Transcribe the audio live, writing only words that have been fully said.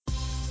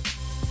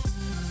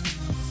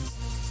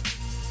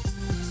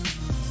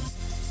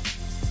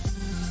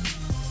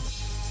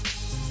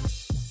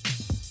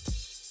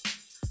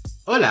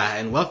Hola,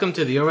 and welcome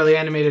to the Overly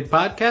Animated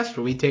Podcast,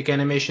 where we take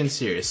animation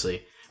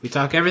seriously. We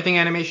talk everything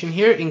animation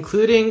here,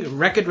 including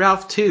Wreck-It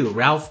Ralph 2,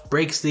 Ralph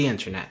Breaks the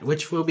Internet,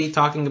 which we'll be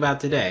talking about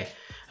today.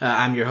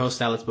 I'm your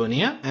host, Alex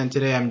Bonilla, and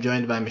today I'm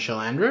joined by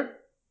Michelle Andrew.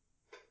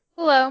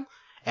 Hello.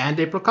 And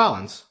April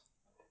Collins.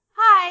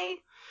 Hi.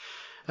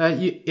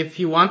 If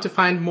you want to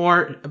find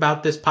more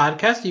about this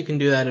podcast, you can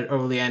do that at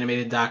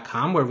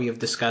overlyanimated.com, where we have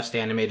discussed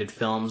animated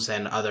films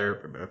and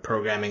other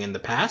programming in the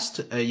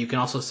past. You can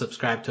also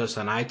subscribe to us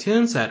on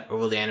iTunes at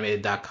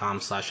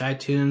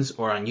overlyanimated.com/iTunes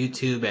or on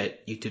YouTube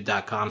at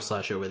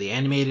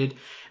youtube.com/overlyanimated.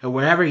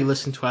 Wherever you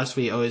listen to us,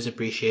 we always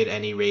appreciate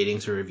any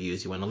ratings or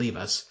reviews you want to leave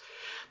us.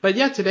 But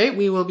yeah, today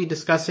we will be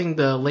discussing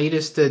the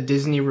latest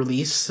Disney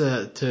release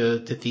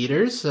to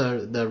theaters,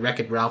 the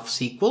Wreck-It Ralph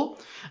sequel.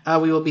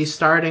 We will be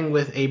starting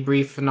with a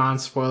brief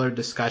non-spoiler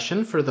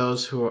discussion for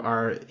those who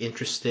are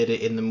interested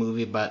in the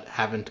movie but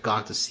haven't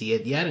gone to see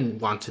it yet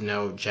and want to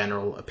know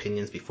general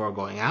opinions before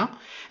going out.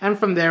 And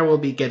from there, we'll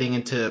be getting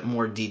into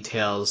more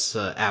details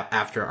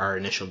after our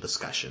initial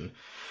discussion.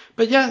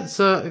 But yeah,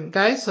 so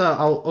guys,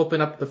 I'll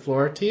open up the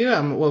floor to you.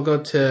 We'll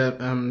go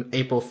to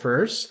April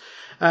first.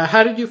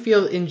 How did you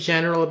feel in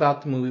general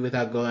about the movie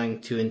without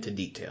going too into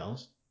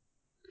details?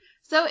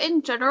 So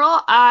in general,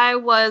 I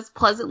was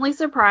pleasantly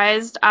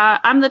surprised.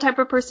 I'm the type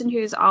of person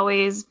who's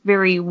always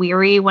very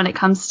weary when it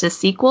comes to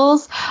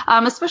sequels,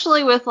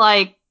 especially with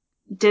like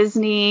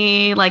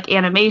Disney, like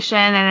animation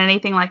and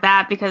anything like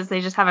that, because they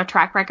just have a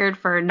track record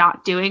for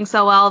not doing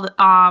so well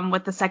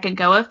with the second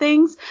go of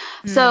things.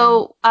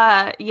 So,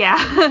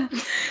 yeah.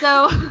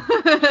 So,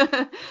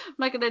 I'm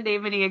not going to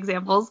name any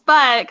examples,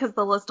 but because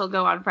the list will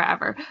go on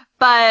forever.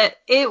 But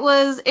it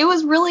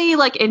was really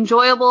like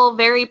enjoyable,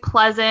 very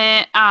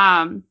pleasant.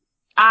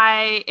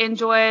 I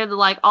enjoyed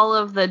like all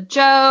of the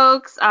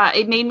jokes.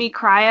 It made me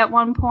cry at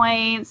one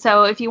point.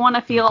 So if you want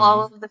to feel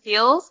all of the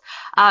feels,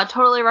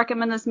 totally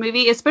recommend this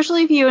movie,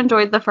 especially if you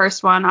enjoyed the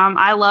first one.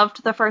 I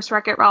loved the first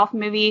Wreck-It Ralph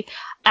movie.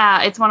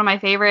 It's one of my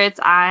favorites.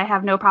 I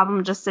have no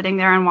problem just sitting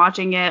there and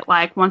watching it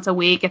like once a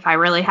week if I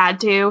really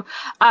had to,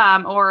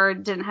 or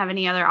didn't have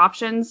any other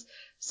options.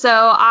 So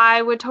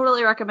I would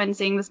totally recommend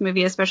seeing this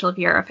movie, especially if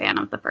you're a fan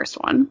of the first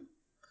one.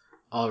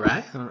 All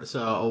right.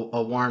 So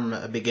a warm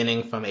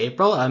beginning from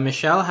April.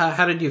 Michelle,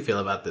 how did you feel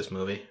about this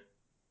movie?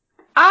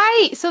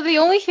 So the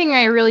only thing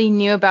I really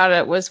knew about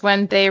it was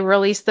when they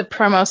released the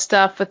promo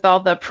stuff with all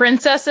the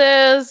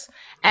princesses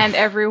and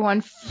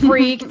everyone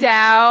freaked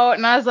out.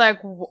 And I was like,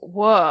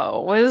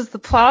 whoa, what is the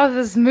plot of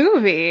this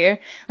movie? And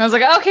I was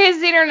like, okay, it's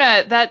the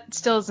internet. That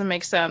still doesn't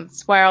make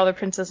sense. Why are all the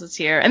princesses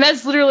here? And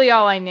that's literally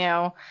all I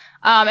knew.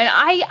 And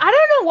I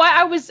don't know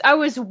why I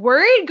was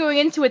worried going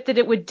into it that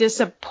it would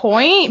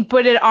disappoint,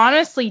 but it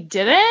honestly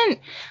didn't.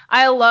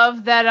 I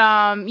love that,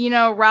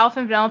 Ralph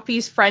and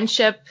Vanellope's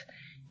friendship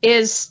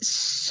is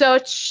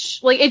such,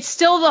 like, it's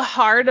still the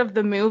heart of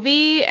the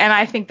movie, and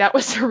I think that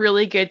was a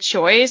really good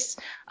choice,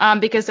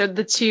 because they're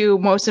the two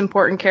most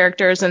important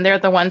characters, and they're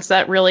the ones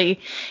that really,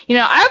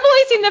 I've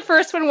only seen the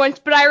first one once,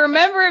 but I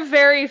remember it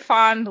very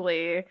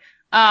fondly,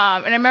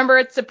 and I remember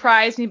it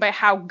surprised me by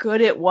how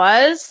good it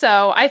was,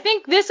 so I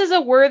think this is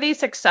a worthy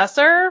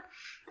successor.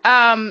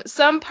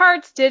 Some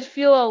parts did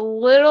feel a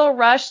little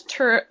rushed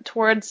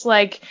towards,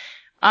 like,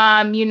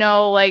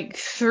 like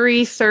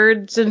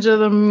 3/3 into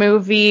the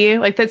movie,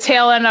 like the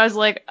tail end, I was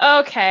like,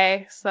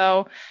 okay,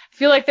 so I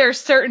feel like there are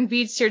certain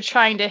beats you're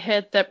trying to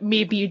hit that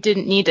maybe you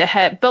didn't need to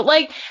hit, but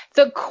like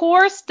the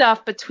core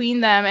stuff between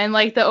them and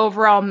like the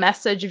overall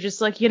message of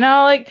just like,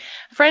 like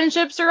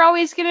friendships are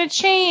always gonna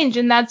change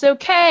and that's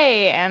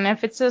okay, and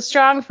if it's a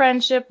strong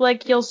friendship,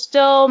 like you'll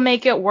still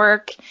make it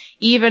work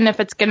even if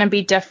it's gonna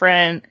be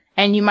different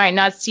and you might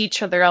not see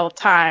each other all the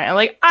time.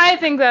 Like, I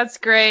think that's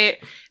great.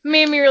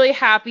 Made me really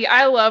happy.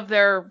 I love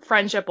their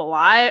friendship a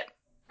lot.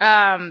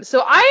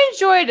 So I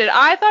enjoyed it.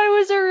 I thought it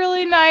was a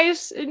really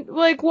nice,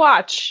 like,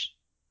 watch.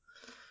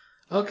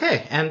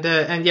 Okay, and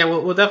yeah,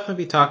 we'll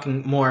definitely be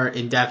talking more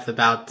in depth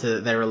about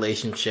their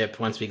relationship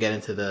once we get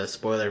into the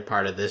spoiler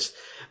part of this.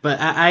 But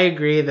I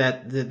agree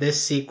that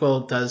this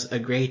sequel does a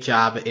great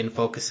job in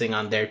focusing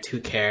on their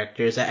two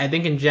characters. I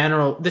think in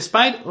general,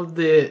 despite of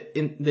the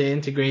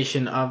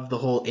integration of the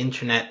whole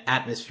internet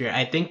atmosphere,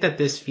 I think that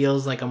this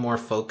feels like a more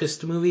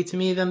focused movie to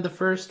me than the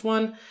first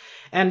one.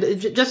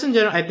 And just in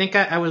general, I think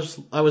I was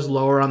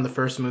lower on the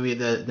first movie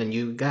than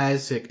you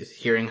guys.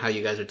 Hearing how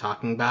you guys are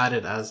talking about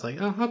it, I was like,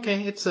 oh,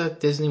 okay, it's a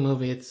Disney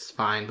movie, it's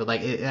fine. But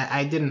like,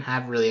 I didn't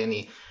have really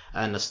any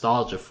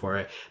nostalgia for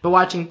it. But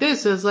watching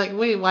this, I was like,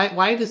 wait,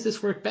 why does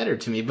this work better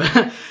to me?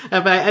 But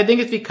I think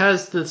it's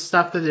because the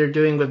stuff that they're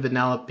doing with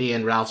Vanellope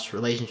and Ralph's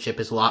relationship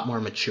is a lot more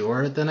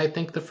mature than I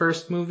think the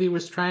first movie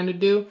was trying to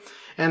do.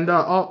 And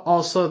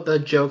also the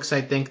jokes,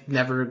 I think,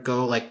 never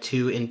go like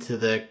too into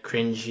the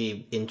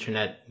cringy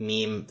internet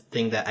meme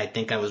thing that I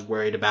think I was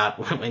worried about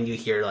when you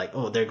hear like,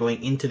 oh, they're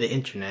going into the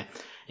internet.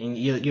 And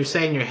you're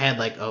saying in your head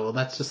like, oh, well,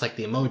 that's just like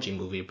the Emoji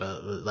Movie,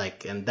 but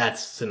like, and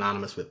that's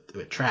synonymous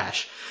with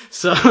trash.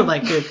 So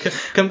like,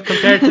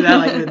 compared to that,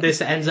 like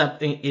this ends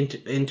up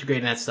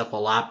integrating that stuff a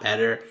lot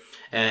better.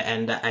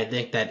 And I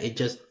think that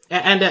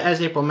And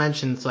as April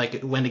mentioned, it's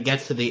like when it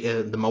gets to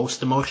the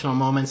most emotional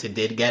moments, it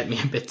did get me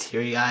a bit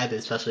teary-eyed,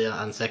 especially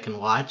on second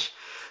watch.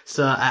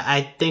 So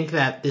I think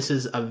that this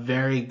is a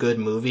very good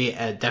movie,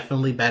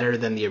 definitely better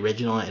than the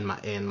original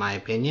in my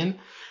opinion.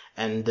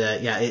 And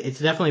yeah, it's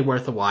definitely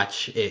worth a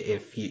watch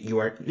if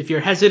you're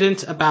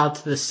hesitant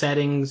about the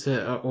settings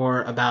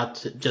or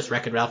about just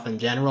Wreck-It Ralph in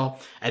general.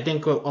 I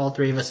think all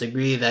three of us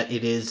agree that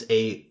it is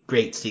a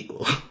great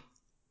sequel.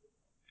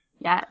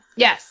 Yes.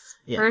 Yes.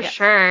 Yeah. For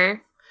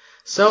sure.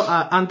 So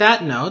on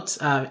that note,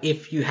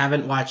 if you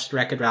haven't watched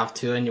Wreck-It Ralph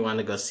 2 and you want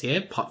to go see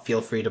it, feel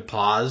free to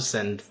pause,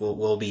 and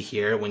we'll be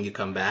here when you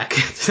come back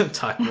to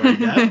talk more in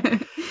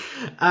depth.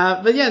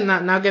 But yeah,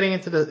 now getting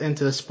into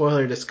the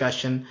spoiler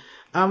discussion.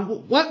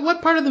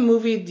 What part of the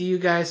movie do you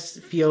guys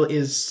feel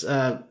is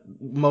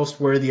most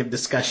worthy of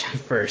discussion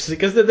first?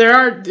 Because there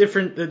are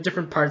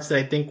different parts that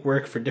I think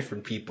work for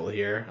different people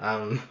here.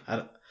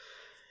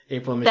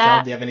 April and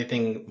Michelle, do you have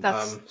anything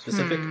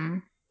specific?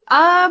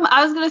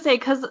 I was gonna say,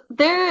 cause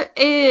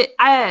okay,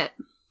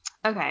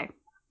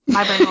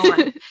 my brain will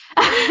work.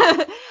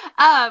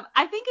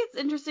 I think it's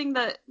interesting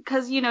that,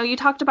 cause, you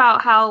talked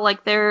about how,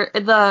 like,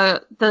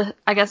 the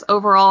I guess,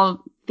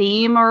 overall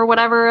theme or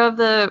whatever of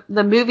the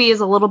movie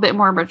is a little bit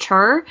more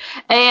mature.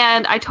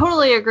 And I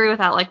totally agree with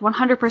that, like,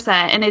 100%.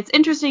 And it's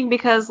interesting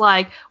because,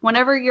 like,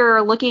 whenever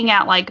you're looking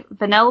at, like,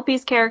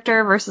 Vanellope's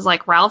character versus,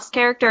 like, Ralph's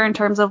character in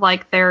terms of,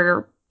 like,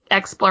 their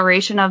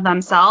exploration of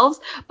themselves,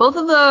 both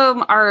of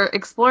them are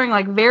exploring,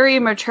 like, very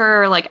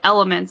mature, like,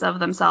 elements of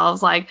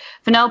themselves. Like,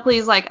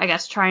 Vanellope's, like, I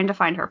guess, trying to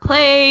find her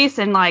place,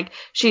 and, like,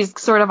 she's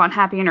sort of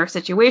unhappy in her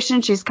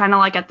situation. She's kind of,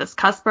 like, at this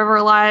cusp of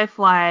her life.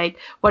 Like,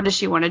 what does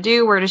she want to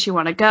do? Where does she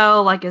want to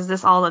go? Like, is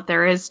this all that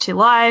there is to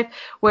life?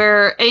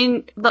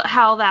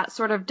 How that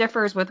sort of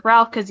differs with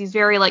Ralph, because he's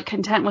very, like,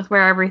 content with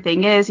where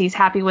everything is. He's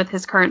happy with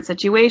his current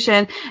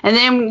situation. And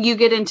then you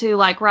get into,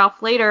 like,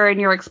 Ralph later,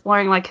 and you're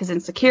exploring, like, his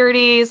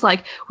insecurities,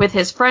 like, with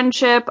his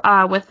friendship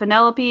with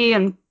Vanellope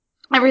and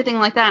everything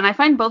like that. And I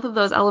find both of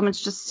those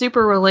elements just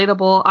super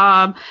relatable.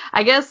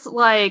 I guess,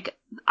 like,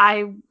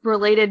 I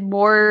related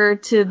more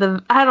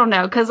to I don't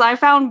know, because I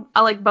found,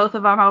 like, both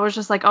of them, I was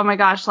just like, oh my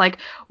gosh, like,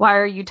 why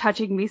are you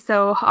touching me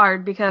so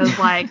hard? Because,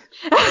 like,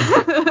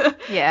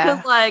 yeah,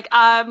 because, like,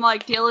 I'm,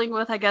 like, dealing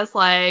with, I guess,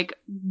 like,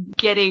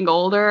 getting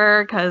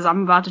older, because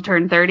I'm about to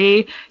turn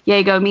 30,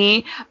 yay go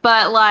me.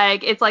 But,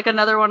 like, it's, like,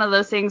 another one of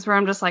those things where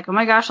I'm just like, oh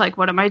my gosh, like,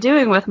 what am I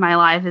doing with my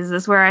life? Is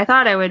this where I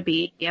thought I would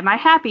be? Am I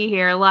happy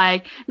here?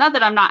 Like, not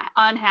that I'm not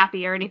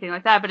unhappy or anything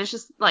like that, but it's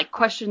just, like,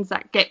 questions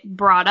that get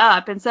brought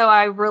up. And so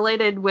I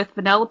related with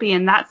Vanellope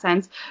in that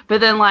sense.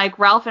 But then, like,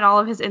 Ralph and all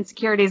of his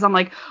insecurities, I'm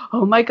like,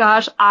 oh my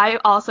gosh, I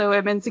also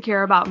am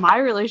insecure about my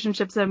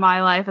relationships in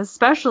my life,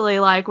 especially,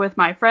 like, with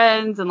my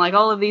friends and, like,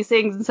 all of these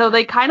things. And so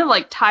they kind of,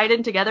 like, tied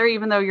in together,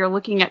 even though you're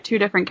looking at two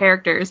different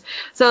characters.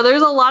 So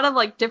there's a lot of,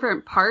 like,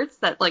 different parts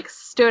that, like,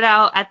 stood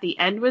out at the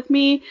end with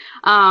me.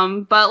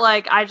 But,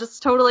 like, I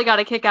just totally got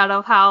a kick out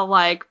of how,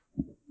 like,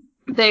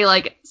 they,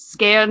 like,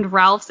 scanned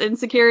Ralph's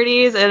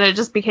insecurities, and it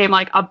just became,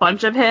 like, a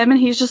bunch of him, and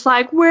he's just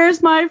like,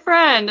 where's my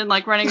friend? And,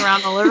 like, running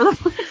around all over the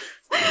place.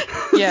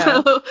 Yeah.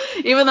 So,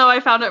 even though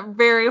I found it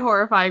very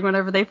horrifying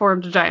whenever they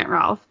formed a giant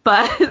Ralph.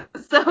 But,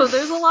 so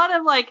there's a lot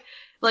of,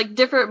 like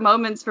different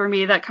moments for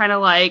me that kind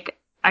of, like,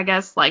 I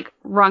guess, like,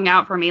 rung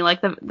out for me.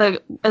 Like,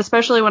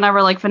 especially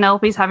whenever, like,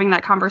 Vanellope's having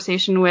that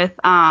conversation with,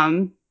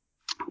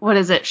 what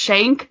is it,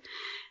 Shank?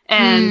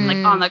 And, like,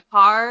 on the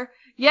car.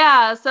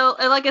 Yeah, so,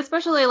 like,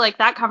 especially, like,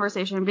 that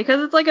conversation,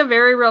 because it's, like, a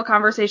very real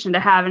conversation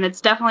to have, and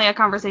it's definitely a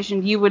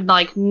conversation you would,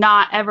 like,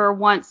 not ever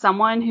want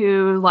someone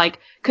who, like,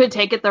 could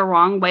take it the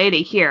wrong way to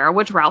hear,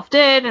 which Ralph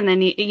did, and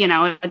then,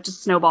 it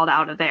just snowballed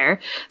out of there.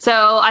 So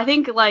I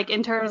think, like,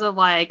 in terms of,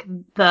 like,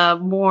 the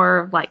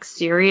more, like,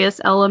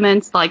 serious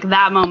elements, like,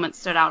 that moment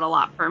stood out a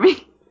lot for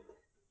me.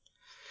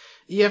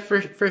 Yeah,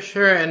 for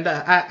sure. And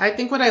I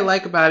think what I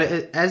like about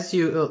it, as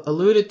you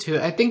alluded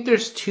to, I think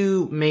there's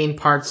two main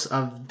parts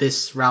of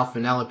this Ralph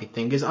Vanellope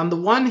thing. Is on the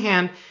one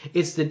hand,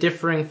 it's the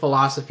differing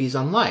philosophies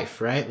on life,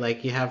 right?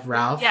 Like, you have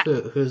Ralph, Yeah.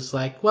 who's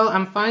like, well,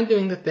 I'm fine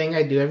doing the thing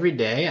I do every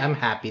day. I'm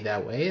happy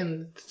that way,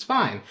 and it's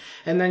fine.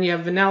 And then you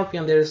have Vanellope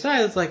on the other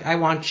side. It's like, I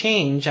want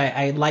change.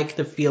 I like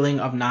the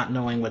feeling of not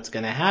knowing what's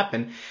going to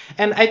happen.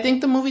 And I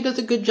think the movie does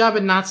a good job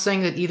at not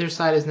saying that either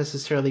side is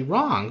necessarily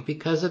wrong,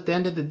 because at the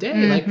end of the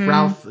day, like,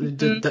 Ralph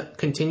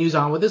continues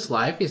on with his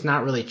life. He's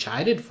not really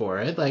chided for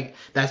it. Like,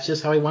 that's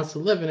just how he wants to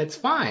live, and it's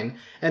fine.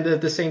 And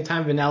at the same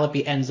time,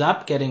 Vanellope ends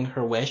up getting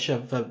her wish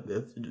of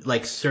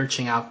like,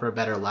 searching out for a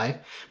better life.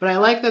 But I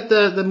like that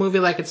the movie,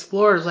 like,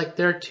 explores, like,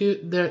 there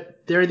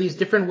are these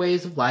different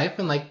ways of life,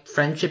 and, like,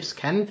 friendships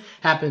can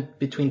happen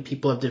between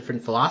people of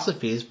different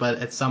philosophies, but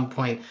at some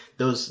point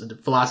those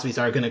philosophies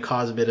are going to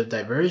cause a bit of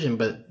diversion,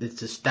 but it's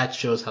just, that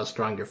shows how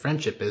strong your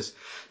friendship is.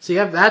 So you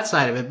have that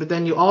side of it, but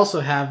then you also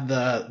have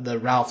the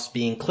Ralph's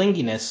being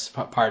clinginess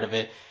part of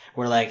it,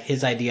 where, like,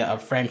 his idea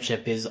of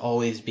friendship is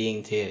always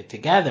being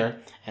together,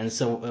 and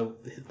so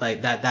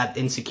like that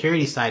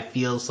insecurity side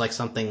feels like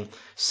something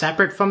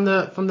separate from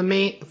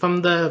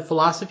the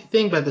philosophy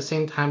thing, but at the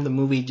same time the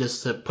movie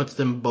just puts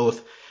them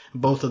both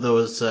both of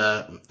those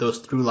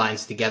through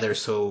lines together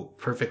so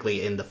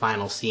perfectly in the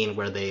final scene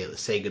where they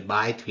say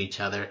goodbye to each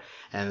other,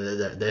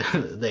 and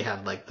they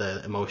have like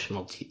the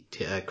emotional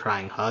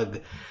crying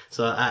hug.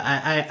 So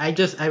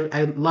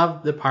I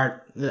love the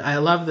part. I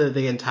love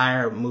the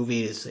entire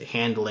movie's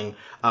handling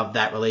of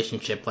that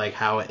relationship, like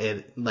how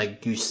it,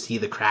 like, you see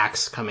the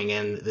cracks coming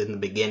in the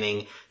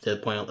beginning to the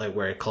point like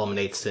where it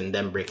culminates in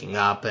them breaking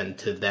up, and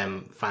to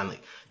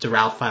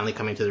Ralph finally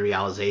coming to the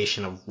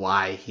realization of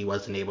why he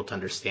wasn't able to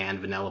understand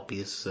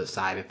Vanellope's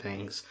side of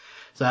things.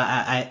 So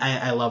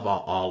I love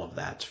all of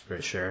that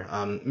for sure.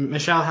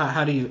 Michelle,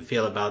 how do you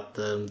feel about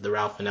the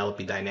Ralph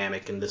Vanellope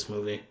dynamic in this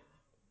movie?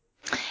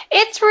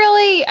 It's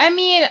really, I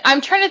mean,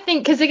 I'm trying to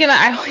think, because again,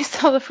 I only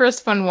saw the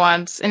first one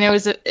once, and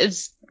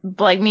it's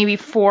like maybe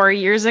 4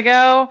 years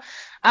ago.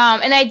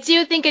 And I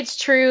do think it's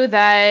true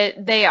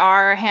that they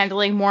are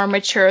handling more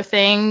mature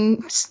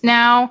things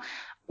now.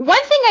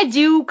 One thing I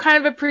do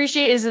kind of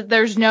appreciate is that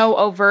there's no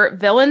overt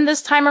villain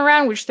this time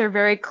around, which there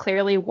very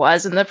clearly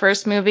was in the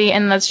first movie,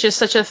 and that's just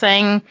such a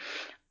thing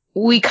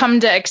we come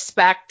to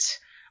expect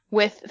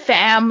with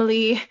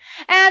family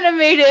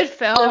animated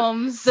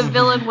films. The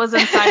villain was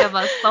inside of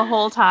us the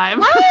whole time.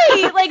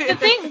 Right! Like,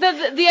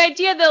 the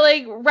idea that,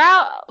 like,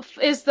 Ralph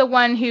is the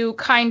one who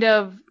kind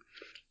of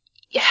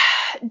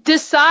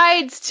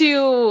decides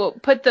to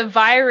put the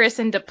virus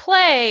into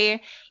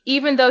play,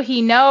 even though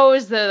he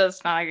knows that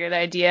it's not a good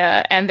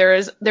idea, and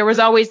there was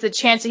always the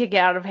chance it could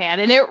get out of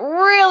hand, and it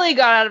really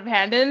got out of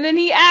hand, and then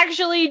he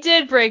actually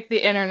did break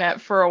the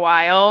internet for a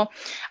while.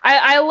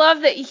 I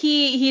love that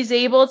he's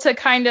able to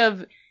kind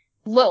of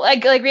look,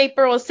 like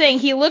April was saying,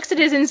 he looks at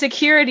his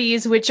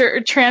insecurities, which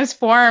are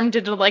transformed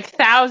into like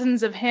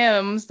thousands of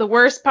hymns, the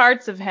worst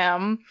parts of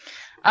him,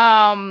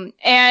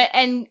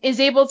 and is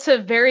able to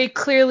very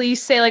clearly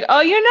say, like,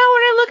 oh, you know, when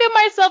I look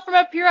at myself from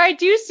up here, I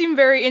do seem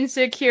very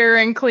insecure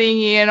and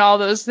clingy and all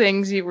those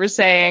things you were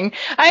saying.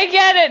 I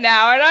get it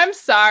now, and I'm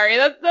sorry.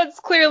 That's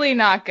clearly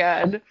not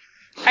good.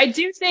 I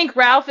do think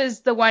Ralph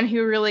is the one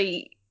who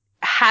really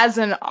has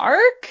an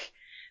arc,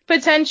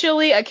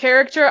 potentially a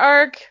character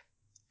arc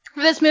for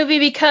this movie,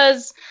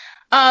 because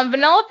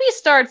Vanellope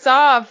starts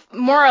off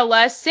more or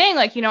less saying,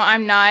 like, you know,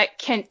 I'm not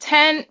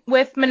content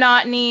with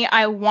monotony.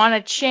 I want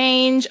to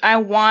change. I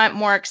want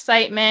more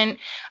excitement.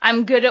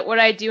 I'm good at what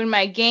I do in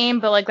my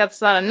game, but, like,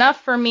 that's not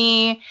enough for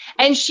me.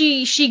 And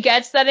she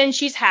gets that, and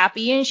she's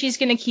happy, and she's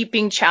going to keep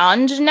being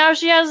challenged. And now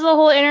she has the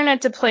whole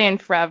internet to play in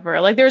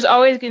forever. Like, there's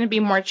always going to be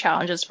more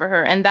challenges for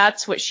her, and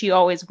that's what she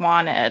always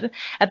wanted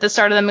at the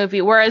start of the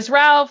movie. Whereas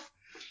Ralph,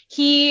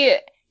 he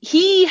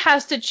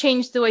has to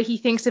change the way he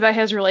thinks about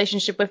his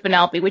relationship with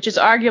Vanellope, which is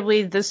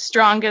arguably the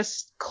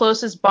strongest,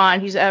 closest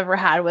bond he's ever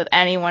had with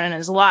anyone in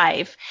his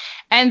life.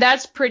 And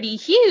that's pretty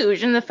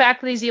huge. And the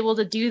fact that he's able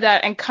to do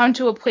that and come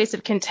to a place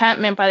of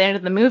contentment by the end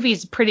of the movie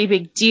is a pretty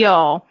big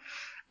deal.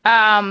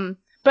 But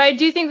I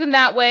do think in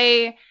that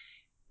way,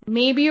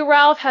 maybe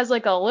Ralph has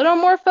like a little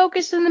more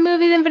focus in the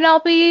movie than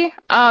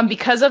Vanellope,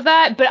 because of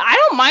that. But I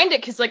don't mind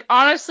it, because, like,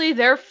 honestly,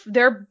 they're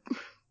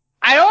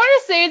I don't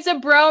want to say it's a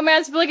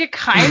bromance, but, like, it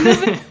kind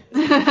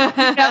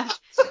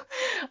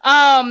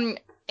of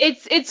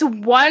it's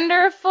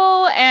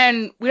wonderful,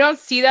 and we don't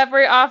see that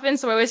very often,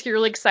 so I always get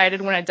really excited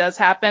when it does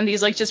happen.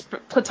 These, like, just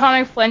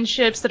platonic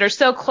friendships that are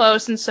so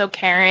close and so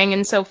caring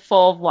and so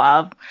full of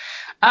love,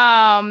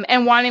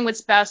 and wanting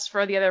what's best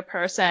for the other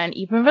person,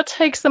 even if it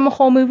takes them a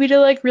whole movie to,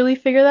 like, really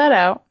figure that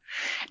out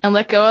and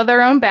let go of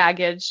their own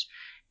baggage.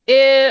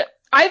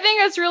 I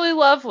think it's really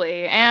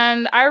lovely,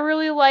 and I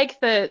really like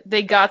that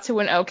they got to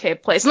an okay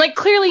place. And, like,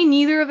 clearly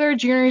neither of their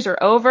journeys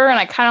are over, and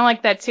I kind of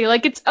like that too.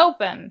 Like, it's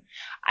open.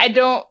 I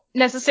don't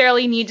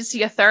necessarily need to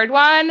see a third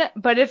one,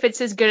 but if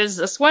it's as good as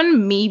this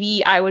one,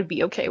 maybe I would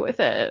be okay with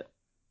it.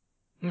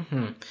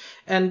 Mm-hmm.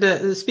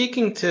 And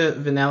speaking to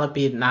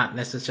Vanellope not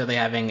necessarily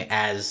having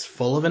as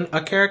full of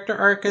a character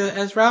arc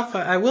as Ralph,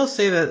 I will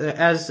say that,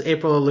 as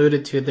April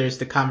alluded to, there's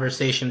the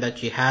conversation that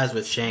she has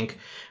with Shank,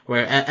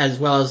 where, as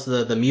well as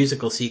the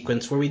musical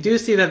sequence, where we do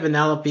see that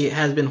Vanellope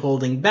has been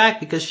holding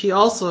back because she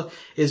also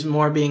is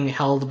more being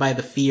held by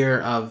the fear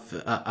of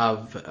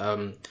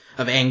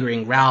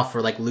angering Ralph,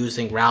 or like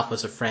losing Ralph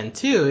as a friend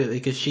too,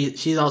 because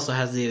she also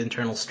has the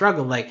internal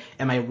struggle, like,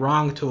 am I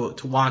wrong to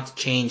want to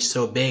change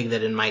so big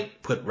that it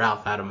might put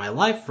Ralph out of my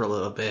life for a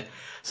little bit?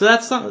 So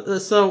that's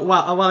not, so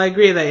while I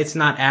agree that it's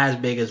not as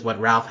big as what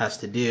Ralph has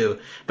to do,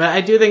 but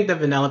I do think that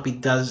Vanellope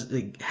does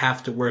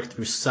have to work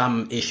through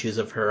some issues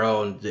of her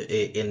own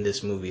in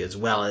this movie as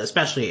well,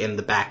 especially in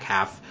the back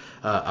half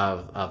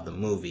of the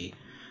movie.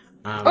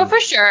 Oh, for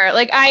sure.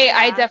 Like,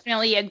 I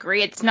definitely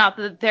agree. It's not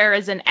that there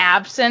is an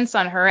absence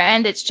on her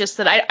end. It's just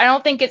that I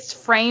don't think it's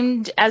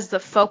framed as the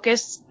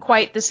focus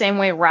quite the same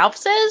way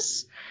Ralph's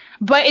is.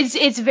 But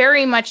it's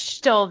very much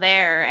still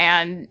there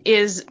and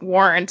is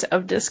warrant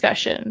of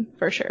discussion,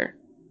 for sure.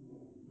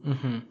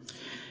 Mm-hmm.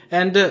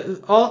 And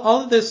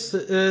all of this,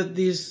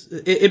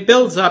 it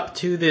builds up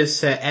to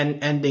this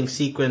ending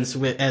sequence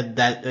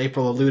that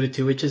April alluded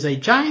to, which is a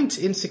giant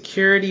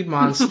insecurity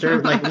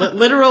monster, like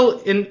literal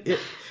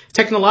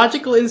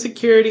technological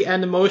insecurity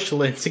and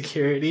emotional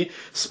insecurity,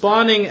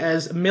 spawning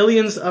as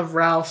millions of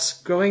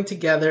Ralphs going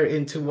together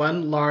into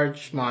one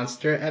large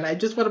monster. And I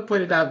just want to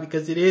point it out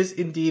because it is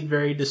indeed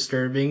very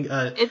disturbing.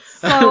 It's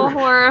so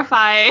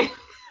horrifying.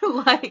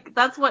 Like,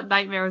 that's what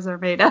nightmares are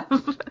made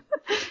of.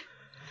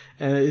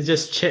 And it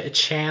just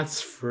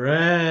chants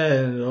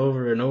friend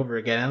over and over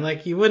again. And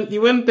like, you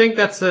wouldn't think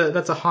that's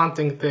a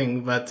haunting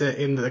thing, but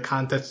in the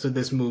context of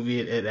this movie,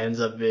 it ends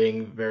up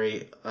being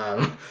very,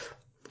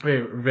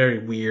 very, very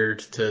weird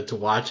to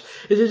watch.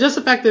 It's just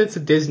the fact that it's a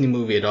Disney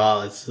movie at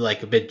all. It's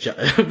like a bit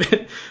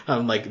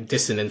like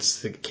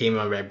dissonance that came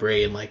on my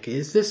brain. Like,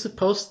 is this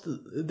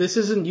this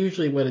isn't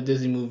usually what a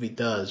Disney movie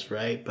does,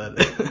 right? But,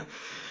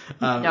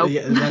 Nope.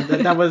 yeah,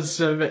 that was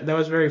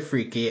very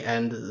freaky,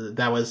 and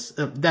that was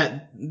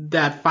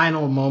that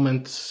final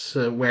moment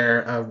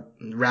where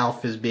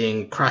Ralph is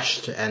being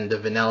crushed, and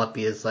Vanellope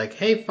is like,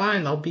 "Hey,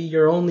 fine, I'll be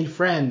your only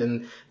friend,"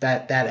 and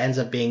that ends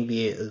up being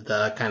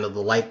the kind of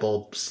the light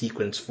bulb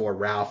sequence for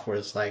Ralph, where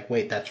it's like,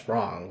 "Wait, that's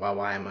wrong.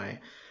 Why am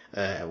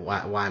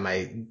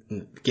I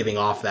giving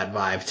off that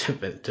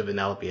vibe to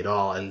Vanellope at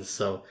all?" And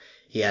so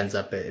he ends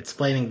up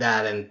explaining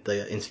that, and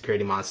the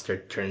insecurity monster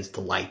turns to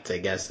light, I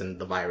guess, and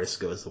the virus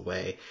goes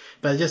away.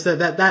 But just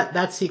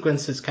that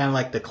sequence is kind of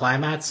like the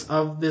climax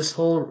of this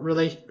whole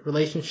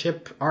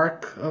relationship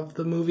arc of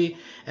the movie.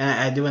 And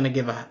I do want to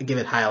give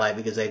it highlight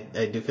because I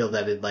do feel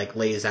that it like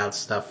lays out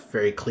stuff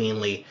very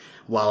cleanly,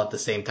 while at the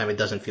same time it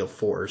doesn't feel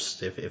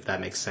forced, if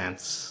that makes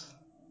sense.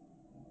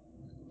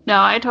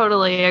 No, I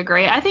totally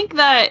agree. I think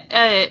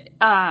that,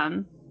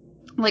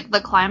 like,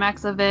 the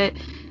climax of it,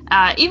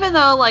 even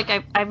though, like,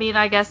 I mean,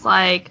 I guess,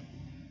 like,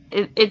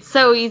 it's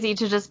so easy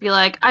to just be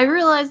like, I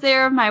realize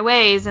they're of my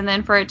ways, and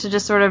then for it to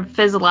just sort of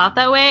fizzle out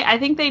that way. I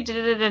think they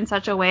did it in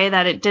such a way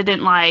that it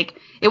didn't, like,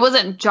 it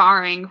wasn't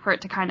jarring for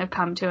it to kind of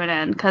come to an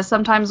end. Because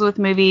sometimes with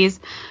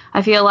movies,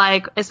 I feel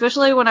like,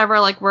 especially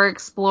whenever, like, we're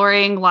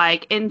exploring,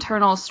 like,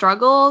 internal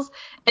struggles,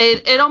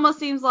 it almost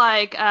seems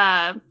like,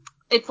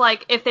 it's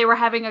like if they were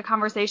having a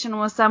conversation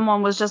with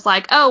someone was just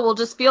like, oh, we'll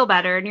just feel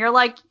better. And you're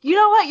like, you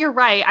know what? You're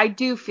right. I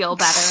do feel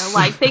better.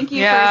 Like, thank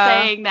you for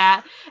saying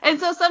that. And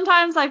so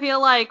sometimes I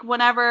feel like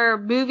whenever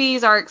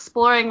movies are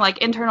exploring like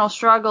internal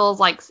struggles,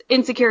 like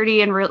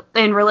insecurity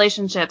in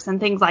relationships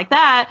and things like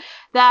that,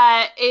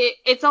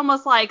 it's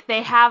almost like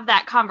they have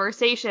that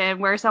conversation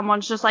where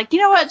someone's just like, you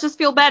know what? Just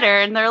feel better.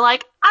 And they're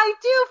like, I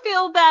do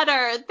feel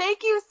better.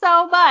 Thank you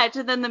so much.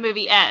 And then the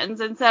movie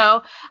ends. And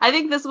so I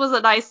think this was a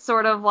nice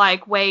sort of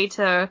like way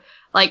to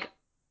like,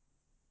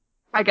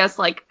 I guess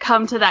like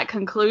come to that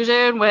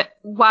conclusion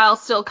while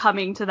still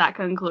coming to that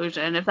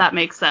conclusion, if that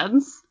makes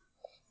sense.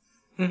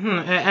 Mm-hmm.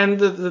 And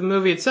the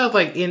movie itself,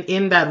 like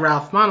in that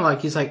Ralph monologue,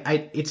 he's like,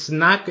 it's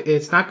not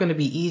going to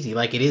be easy.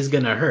 Like, it is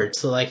going to hurt.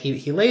 So like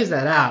he lays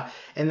that out,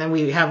 and then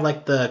we have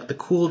like the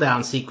cool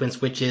down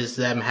sequence, which is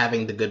them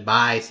having the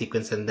goodbye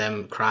sequence and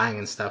them crying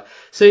and stuff.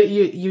 So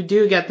you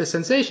do get the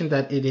sensation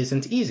that it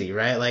isn't easy,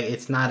 right? Like,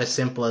 it's not as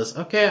simple as,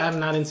 okay, I'm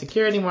not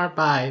insecure anymore,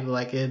 bye.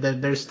 Like,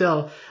 there's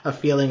still a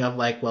feeling of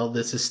like, well,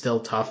 this is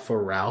still tough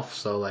for Ralph.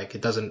 So like,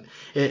 it doesn't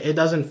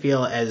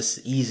feel as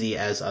easy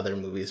as other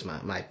movies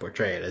might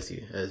portray it,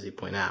 as you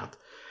point out.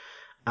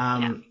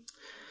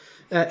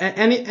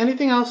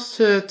 Anything else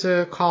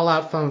to call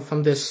out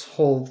from this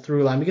whole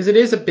through line, because it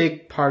is a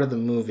big part of the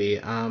movie.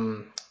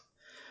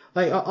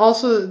 Like,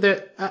 also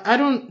I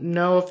don't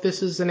know if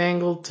this is an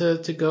angle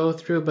to go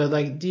through, but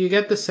like, do you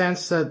get the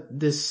sense that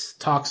this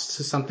talks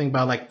to something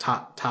about like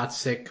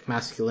toxic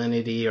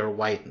masculinity or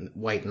white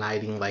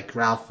knighting, like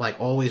Ralph like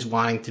always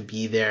wanting to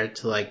be there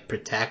to like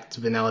protect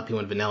Vanellope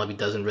when Vanellope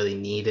doesn't really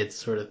need it,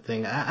 sort of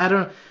thing. I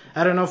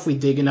don't know if we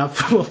dig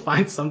enough we'll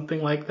find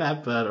something like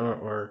that, but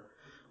or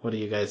what do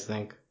you guys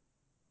think?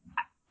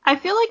 I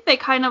feel like they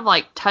kind of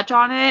like touch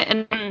on it,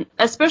 and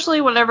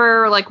especially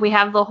whenever like we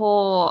have the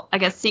whole, I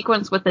guess,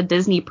 sequence with the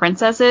Disney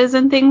princesses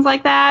and things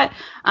like that,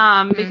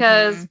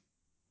 because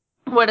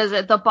what is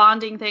it? The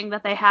bonding thing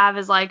that they have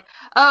is like,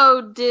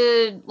 oh,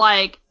 did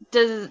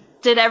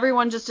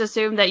everyone just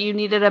assume that you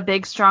needed a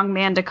big, strong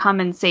man to come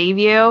and save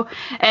you?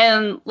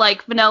 And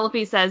like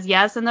Vanellope says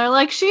yes, and they're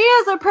like, she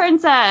is a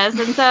princess.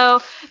 And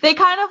so they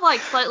kind of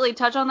like slightly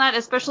touch on that,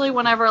 especially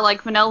whenever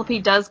like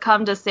Vanellope does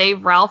come to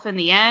save Ralph in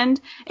the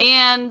end.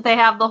 And they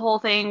have the whole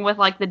thing with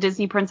like the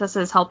Disney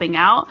princesses helping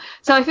out.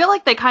 So I feel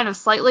like they kind of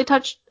slightly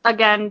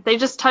they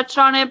just touched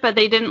on it, but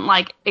they didn't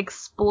like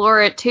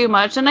explore it too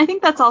much. And I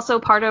think that's also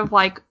part of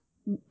like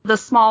the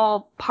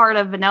small part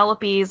of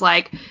Vanellope's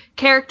like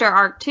character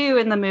arc too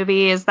in the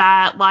movie, is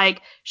that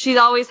like she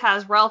always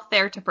has Ralph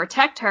there to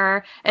protect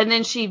her, and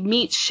then she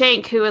meets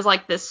Shank, who is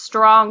like this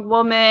strong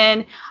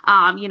woman,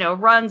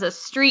 runs a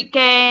street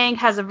gang,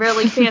 has a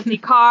really fancy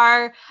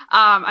car.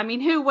 I mean,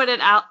 who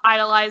wouldn't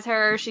idolize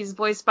her? She's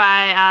voiced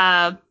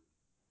by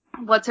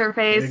what's her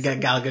face?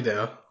 Gal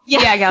Gadot.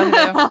 Yeah, Gal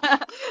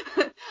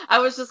Gadot. I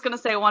was just gonna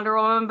say Wonder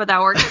Woman, but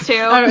that works too.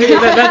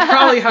 That's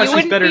probably how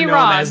she's better known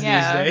wrong, as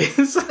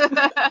these days.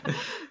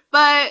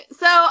 But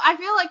so I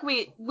feel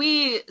like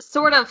we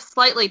sort of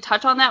slightly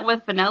touch on that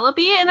with Vanellope,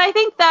 and I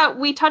think that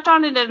we touch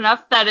on it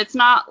enough that it's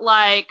not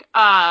like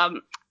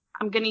I'm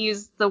gonna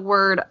use the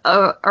word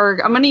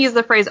or I'm gonna use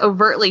the phrase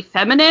overtly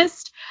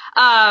feminist,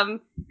 but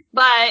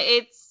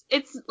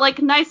it's like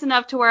nice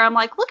enough to where I'm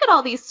like, look at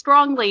all these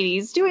strong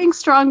ladies doing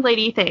strong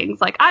lady things.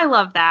 Like, I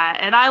love that,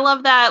 and I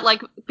love that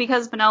like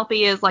because Vanellope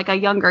is like a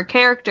younger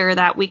character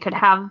that we could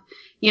have.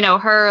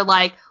 Her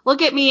like,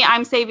 look at me,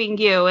 I'm saving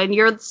you, and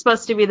you're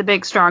supposed to be the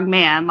big strong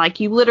man. Like,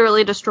 you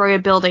literally destroy a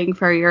building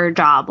for your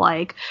job.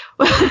 Like,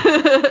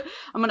 I'm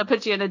gonna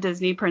put you in a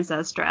Disney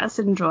princess dress.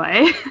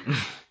 Enjoy.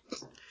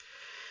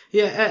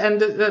 Yeah, and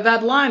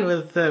that line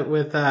with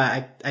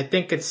I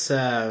think it's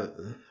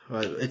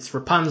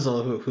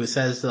Rapunzel who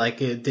says like,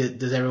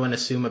 does everyone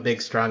assume a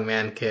big strong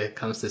man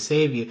comes to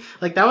save you?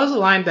 Like, that was a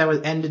line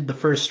that ended the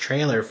first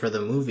trailer for the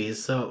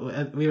movies,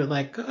 so we were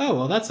like, oh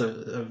well, that's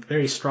a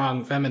very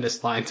strong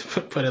feminist line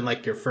to put in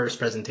like your first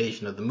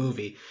presentation of the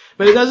movie.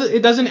 But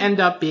it doesn't end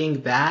up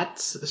being that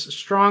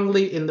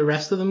strongly in the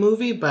rest of the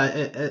movie, but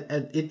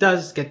it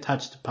does get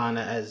touched upon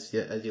as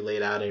you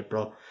laid out,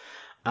 April.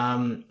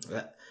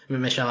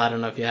 Michelle, I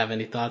don't know if you have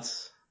any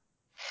thoughts.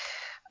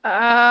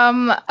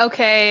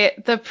 Okay,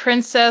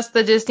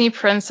 the Disney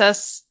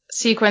princess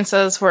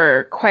sequences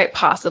were quite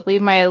possibly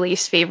my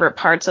least favorite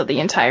parts of the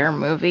entire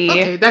movie.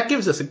 Okay, that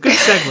gives us a good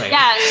segue.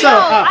 Yeah, so,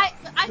 I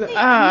think,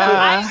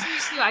 I agree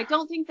with you. I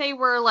don't think they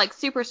were, like,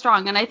 super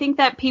strong, and I think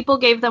that people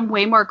gave them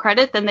way more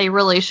credit than they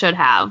really should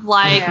have.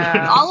 Like,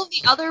 all of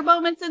the other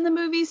moments in the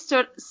movie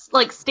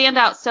stand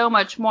out so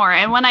much more,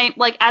 and when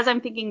as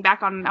I'm thinking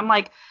back on it, I'm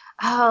like,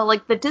 oh,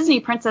 like, the Disney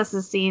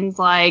princesses scenes,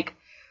 like,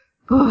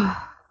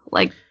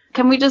 like,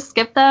 can we just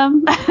skip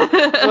them?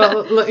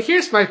 Well, look,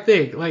 here's my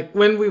thing. Like,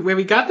 when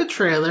we got the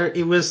trailer,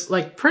 it was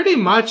like pretty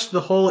much the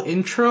whole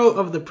intro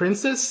of the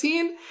princess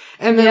scene,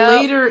 and then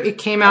later it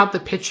came out the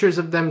pictures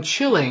of them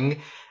chilling,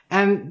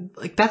 and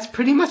like that's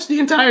pretty much the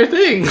entire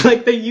thing.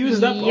 Like, they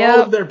used up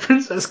all of their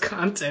princess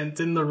content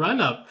in the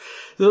run-up.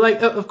 So,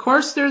 like, of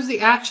course, there's the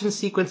action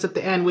sequence at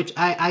the end, which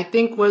I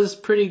think was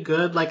pretty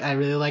good. Like, I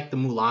really like the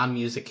Mulan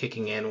music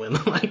kicking in when,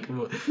 like,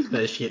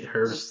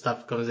 her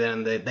stuff comes in,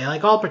 and they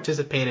like, all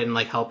participated in,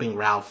 like, helping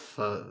Ralph,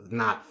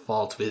 not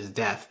fall to his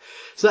death.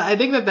 So I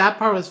think that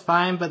part was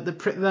fine, but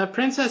the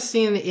princess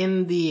scene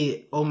in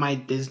the Oh My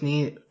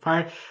Disney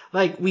part,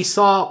 like, we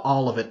saw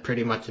all of it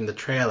pretty much in the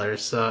trailer,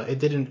 so it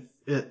didn't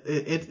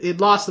it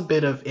lost a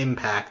bit of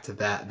impact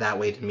that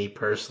way to me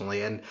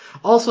personally. And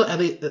also, at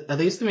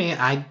least to me,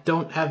 I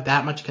don't have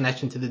that much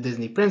connection to the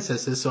Disney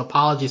princesses, so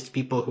apologies to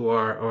people who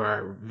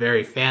are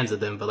very fans of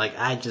them, but like,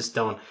 I just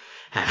don't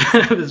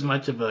have as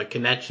much of a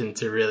connection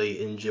to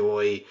really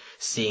enjoy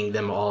seeing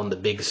them all on the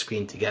big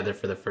screen together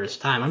for the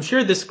first time. I'm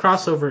sure this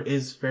crossover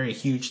is very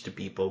huge to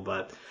people,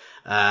 but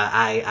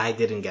I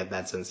didn't get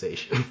that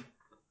sensation.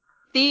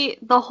 The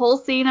whole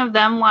scene of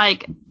them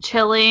like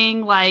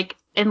chilling, like,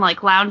 and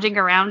like lounging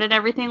around and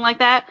everything like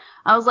that,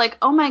 I was like,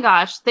 oh my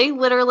gosh, they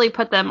literally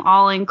put them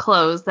all in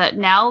clothes that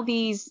now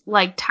these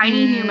like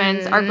tiny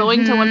humans are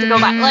going to want to go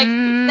back. Like,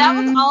 that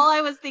was all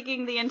I was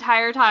thinking the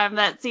entire time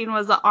that scene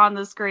was on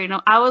the screen.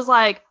 I was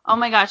like, oh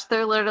my gosh,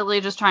 they're literally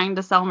just trying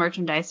to sell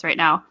merchandise right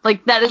now.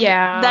 Like, that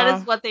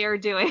is what they are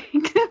doing.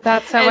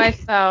 That's how I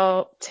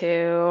felt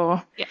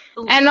too. Yeah.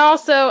 And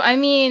also, I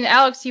mean,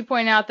 Alex, you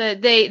point out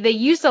that they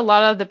used a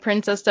lot of the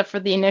princess stuff for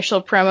the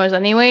initial promos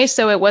anyway,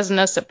 so it wasn't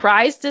a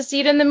surprise to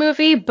see it in the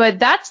movie, but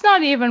that's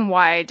not even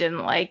why I didn't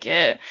like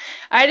it.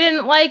 I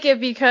didn't like it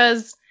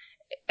because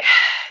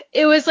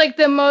it was like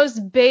the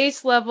most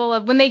base level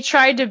of when they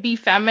tried to be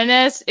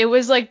feminist. It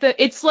was like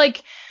it's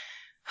like,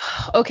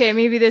 okay,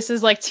 maybe this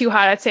is like too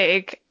hot a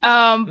take.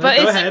 But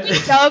it's like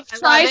when Dove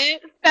tries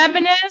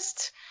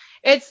feminist.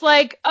 It's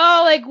like,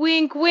 oh, like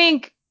wink,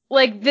 wink.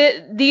 Like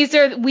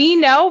we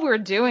know we're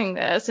doing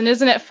this, and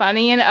isn't it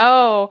funny? And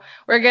oh,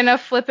 we're gonna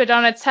flip it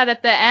on its head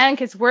at the end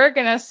because we're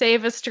gonna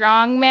save a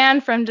strong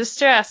man from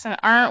distress, and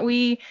aren't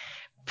we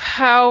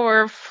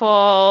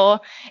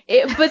powerful?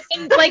 But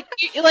then,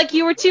 like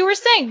you were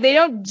saying, they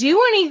don't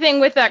do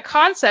anything with that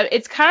concept.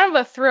 It's kind of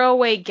a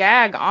throwaway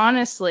gag,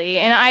 honestly,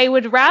 and I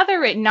would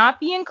rather it not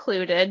be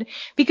included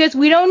because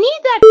we don't need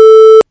that.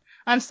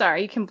 I'm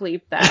sorry, you can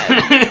bleep that.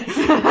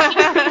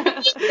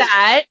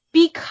 That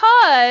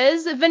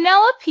because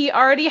Vanellope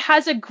already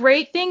has a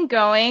great thing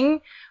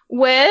going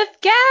with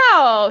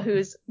Gal,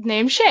 who's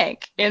named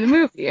Shank in the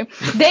movie.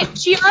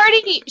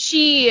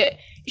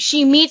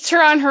 She meets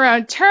her on her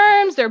own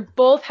terms. They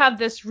both have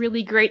this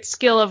really great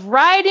skill of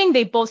riding.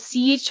 They both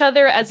see each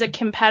other as a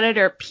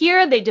competitor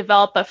peer. They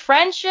develop a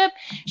friendship.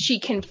 She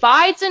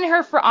confides in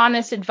her for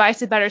honest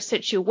advice about her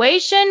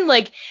situation.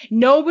 Like,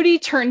 nobody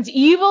turns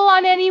evil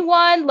on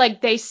anyone.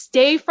 Like, they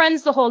stay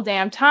friends the whole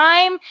damn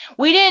time.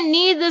 We didn't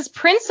need this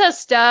princess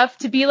stuff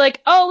to be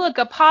like, oh, look,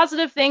 a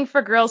positive thing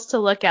for girls to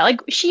look at.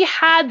 Like, she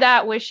had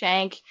that with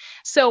Shank.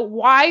 So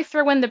why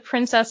throw in the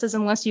princesses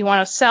unless you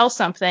want to sell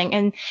something?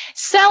 And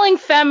selling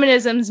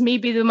feminisms may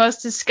be the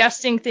most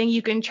disgusting thing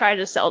you can try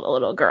to sell to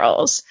little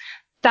girls.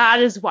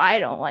 That is why I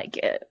don't like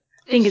it.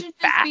 I think it's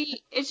bad.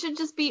 It should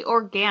just be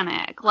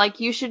organic. Like,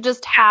 you should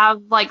just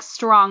have, like,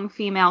 strong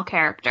female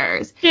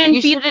characters.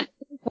 You shouldn't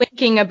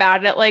thinking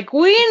about it like,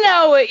 we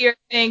know what you're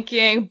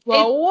thinking,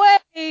 but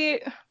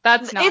wait.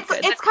 That's not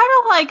good. It's kind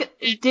of like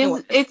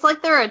it's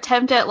like their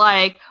attempt at,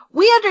 like,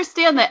 we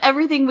understand that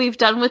everything we've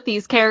done with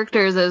these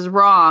characters is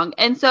wrong,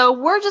 and so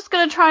we're just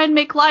gonna try and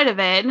make light of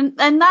it,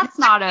 and that's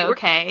not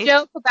okay.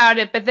 Joke about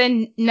it, but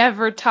then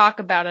never talk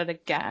about it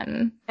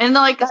again. And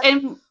like,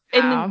 and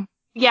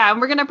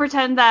we're gonna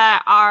pretend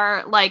that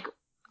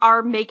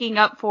our making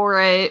up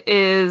for it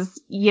is,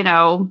 you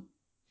know,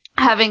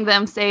 having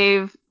them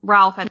save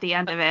Ralph at the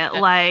end of it.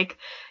 Like,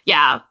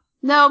 yeah,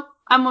 nope.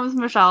 I'm with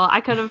Michelle. I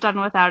could have done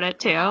without it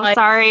too.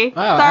 Sorry.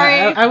 Wow, Sorry.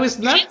 I was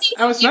not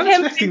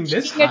expecting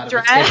this hot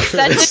of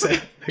a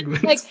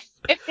segment. Like,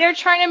 if they're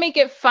trying to make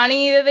it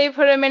funny that they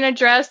put him in a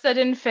dress that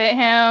didn't fit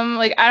him,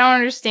 like, I don't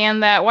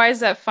understand that. Why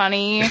is that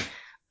funny?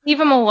 Leave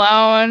him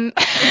alone.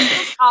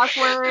 It's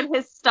awkward.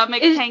 His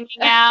stomach's hanging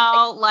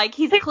out. Like,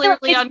 he's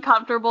clearly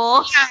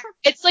uncomfortable. Yeah,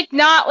 it's like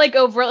not like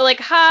overly like,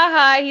 ha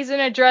ha, he's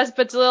in a dress,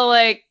 but still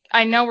like,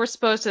 I know we're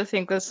supposed to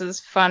think this is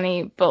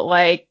funny, but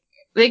like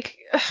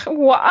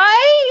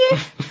why?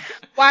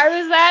 Why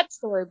was that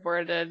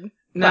storyboarded?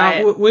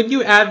 Now, would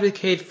you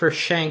advocate for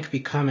Shank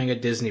becoming a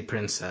Disney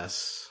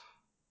princess?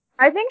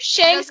 I think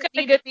Shank's got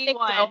a good thing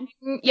going.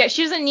 Yeah,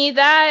 she doesn't need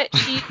that.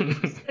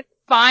 She's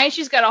fine.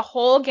 She's got a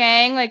whole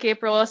gang, like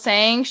April was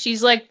saying.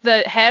 She's like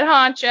the head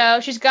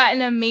honcho. She's got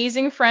an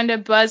amazing friend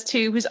at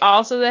BuzzTube who's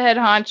also the head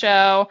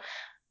honcho.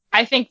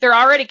 I think they're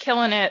already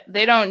killing it.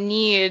 They don't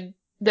need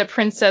the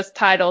princess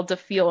title to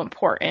feel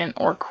important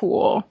or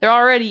cool. They're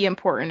already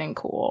important and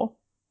cool.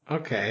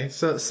 Okay,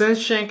 so since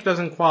Shank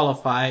doesn't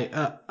qualify,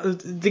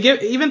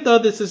 even though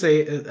this is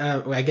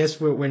I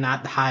guess we're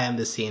not high on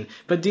the scene,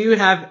 but do you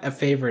have a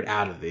favorite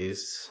out of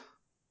these?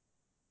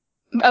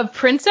 Of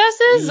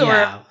princesses?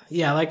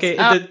 Yeah, like,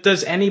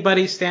 does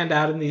anybody stand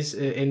out in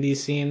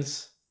these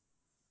scenes?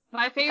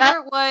 My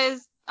favorite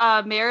was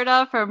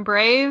Merida from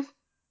Brave,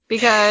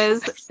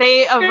 because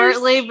they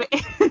overtly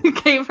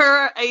gave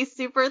her a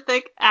super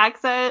thick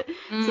accent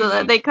so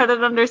that they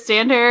couldn't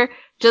understand her,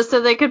 just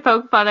so they could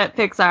poke fun at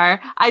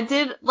Pixar. I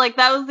did, like,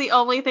 that was the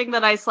only thing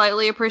that I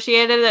slightly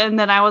appreciated, and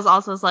then I was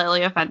also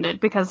slightly offended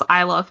because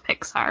I love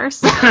Pixar.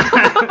 So.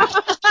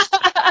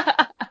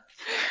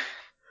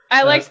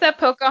 I liked that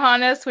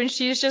Pocahontas, when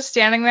she's just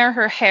standing there,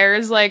 her hair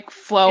is like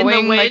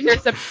flowing like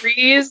there's a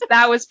breeze.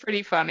 That was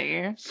pretty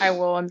funny, I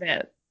will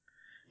admit.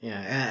 Yeah,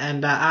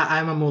 and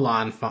I'm a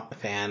Mulan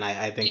fan.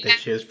 I think that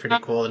she was pretty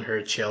cool in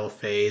her chill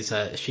phase.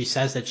 She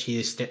says that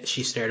she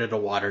stared at a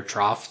water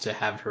trough to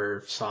have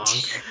her song.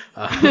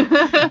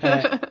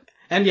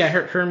 And yeah,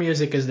 her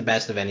music is the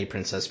best of any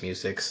princess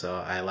music, so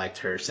I liked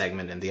her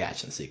segment in the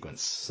action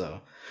sequence.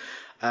 So,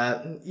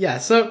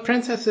 so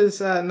Princess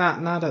is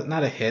not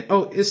a hit.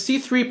 Oh,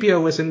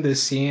 C-3PO was in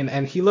this scene,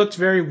 and he looked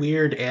very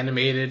weird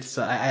animated.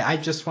 So I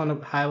just want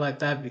to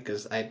highlight that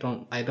because I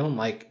don't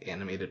like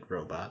animated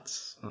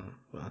robots.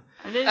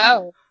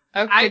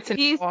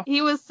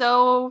 He was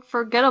so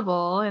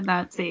forgettable in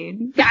that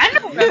scene. Yeah, I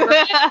don't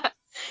remember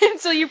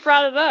until you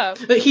brought it up.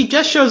 But he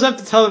just shows up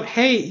to tell them,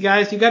 "Hey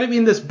guys, you got to be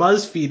in this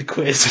BuzzFeed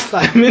quiz in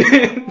 5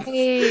 minutes."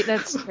 Hey,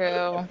 that's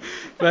true.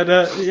 But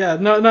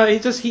no,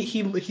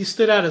 he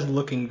stood out as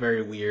looking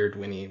very weird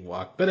when he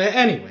walked. But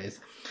anyways,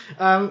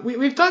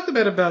 we've talked a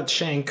bit about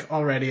Shank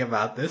already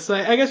about this. So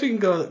I guess we can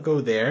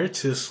go there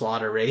to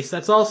Slaughter Race.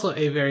 That's also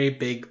a very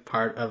big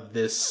part of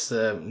this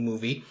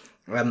movie.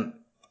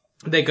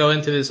 They go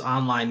into this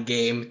online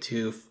game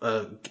to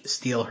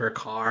steal her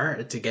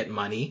car to get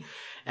money.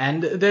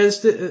 And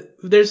there's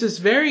this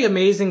very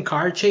amazing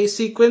car chase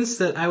sequence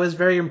that I was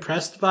very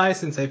impressed by,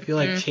 since I feel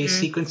like chase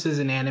sequences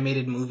in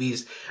animated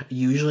movies,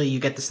 usually you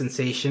get the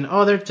sensation,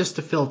 oh, they're just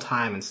to fill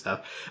time and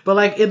stuff. But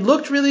like, it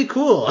looked really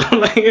cool.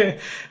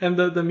 And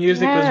the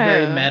music was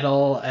very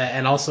metal,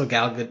 and also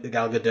Gal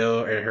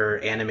Gadot, or her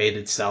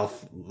animated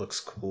self, looks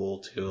cool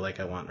too. Like,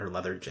 I want her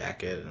leather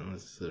jacket and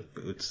the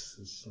boots.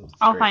 It's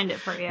I'll great. find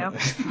it for you.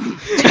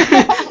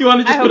 You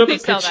want to just put up a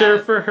picture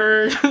for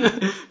her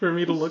for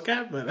me to look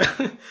at?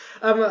 But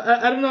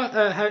I don't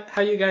know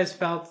how you guys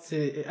felt.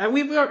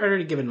 We've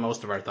already given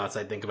most of our thoughts,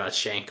 I think, about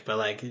Shank, but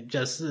like,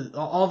 just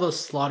all the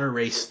Slaughter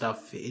Race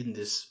stuff in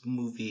this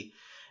movie.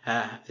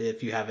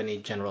 If you have any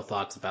general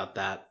thoughts about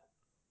that.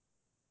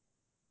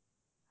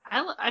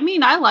 I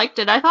mean, I liked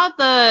it. I thought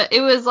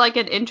it was like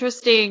an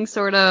interesting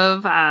sort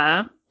of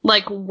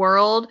like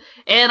world,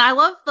 and I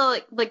love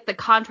the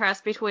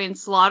contrast between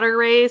Slaughter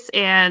Race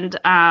and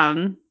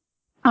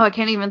I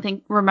can't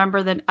even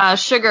remember the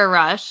Sugar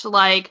Rush,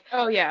 like.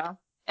 Oh yeah.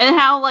 And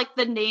how, like,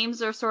 the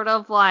names are sort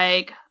of,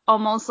 like,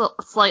 almost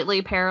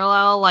slightly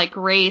parallel, like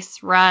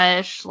Race,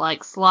 Rush,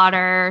 like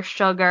Slaughter,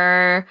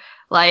 Sugar,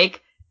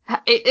 like,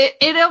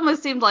 it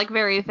almost seemed like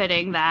very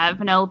fitting that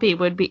Penelope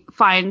would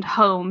find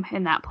home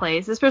in that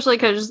place, especially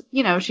because,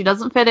 she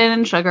doesn't fit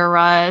in Sugar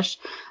Rush.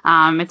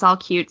 It's all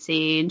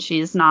cutesy, and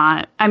she's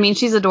not,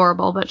 she's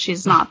adorable, but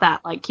she's not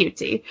that, like,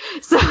 cutesy.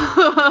 So.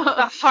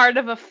 The heart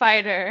of a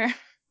fighter.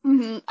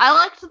 Mm-hmm. I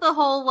liked the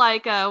whole,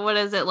 like,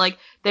 like,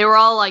 they were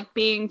all, like,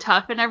 being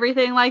tough and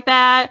everything like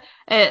that,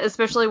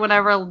 especially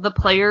whenever the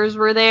players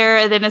were there,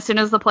 and then as soon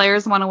as the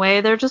players went away,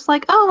 they're just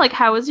like, oh, like,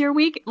 how was your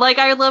week? Like,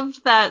 I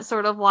loved that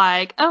sort of,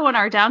 like, oh, in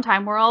our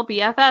downtime, we're all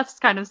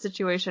BFFs kind of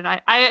situation.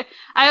 I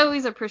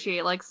always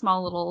appreciate, like,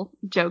 small little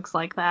jokes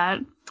like that.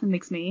 It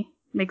makes me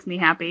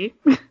happy.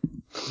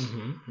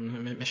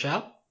 Mm-hmm.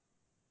 Michelle?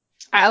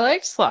 I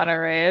liked Slaughter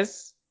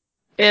Race.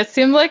 It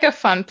seemed like a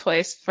fun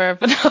place for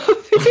Penelope.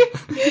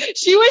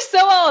 She was so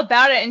all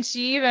about it, and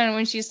she even,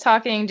 when she's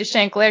talking to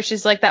Shank Laird,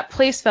 she's like, that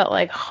place felt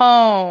like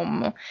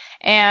home.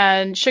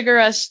 And Sugar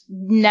Rush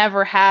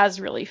never has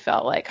really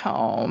felt like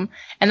home.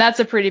 And that's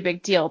a pretty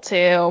big deal,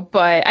 too.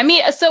 But,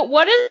 so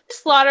what is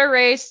Slaughter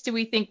Race do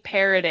we think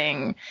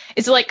parroting?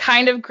 Is it like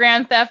kind of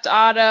Grand Theft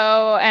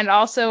Auto and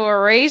also a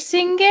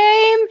racing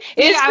game?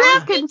 Is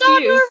Grand Theft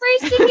Auto a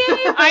racing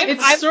game?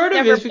 I've sort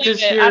of is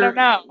because I don't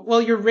know.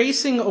 Well, you're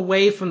racing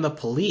away from the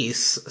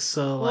police,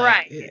 so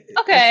like, right.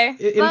 Okay.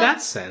 In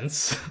that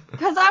sense.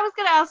 Because I was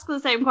gonna ask the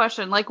same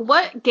question. Like,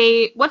 what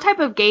type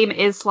of game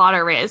is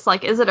Slaughter Race?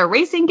 Like, is it a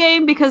racing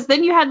game? Because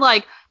then you had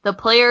like the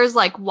players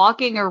like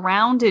walking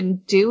around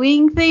and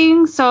doing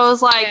things. So I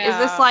was like, is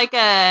this like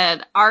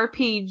an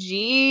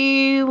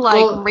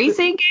RPG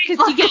racing game?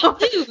 Because you get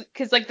loot.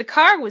 Because like the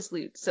car was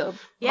loot. So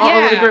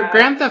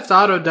Grand Theft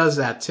Auto does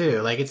that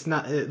too. Like it's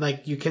not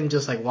like you can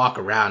just like walk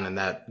around in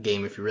that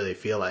game if you really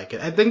feel like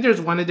it. I think there's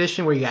one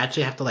edition where you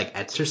actually have to like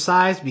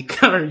exercise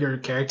because your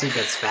character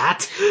gets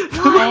fat.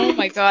 Oh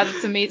my god,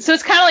 that's amazing. So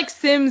it's kind of like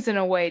Sims in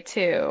a way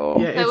too.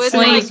 Yeah, it's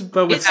Sims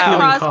but with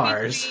stealing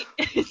cars.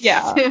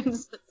 Yeah.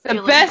 Sims,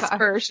 the best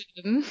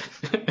version.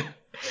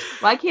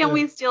 Why can't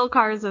we steal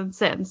cars in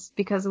Sims?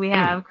 Because we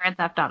have Grand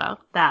Theft Auto.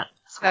 That's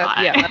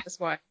why. That is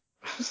why.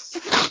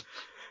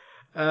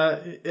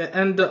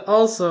 And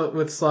also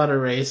with Slaughter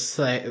Race,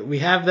 we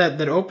have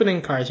that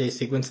opening car chase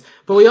sequence,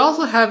 but we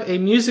also have a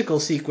musical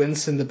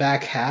sequence in the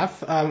back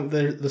half.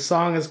 The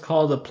song is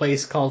called "A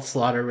Place Called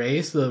Slaughter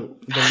Race." The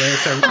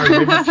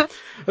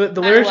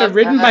lyrics are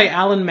written by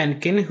Alan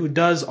Menken, who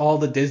does all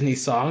the Disney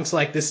songs.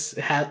 Like this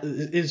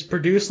is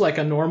produced like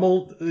a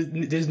normal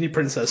Disney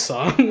princess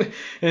song, and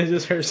it's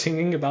just her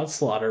singing about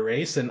Slaughter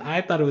Race. And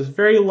I thought it was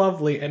very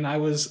lovely, and I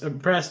was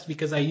impressed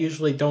because I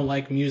usually don't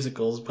like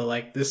musicals, but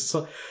like this.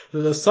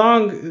 The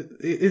song,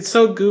 it's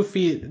so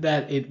goofy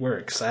that it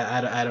works.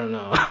 I don't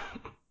know.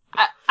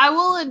 I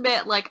will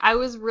admit, like, I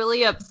was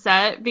really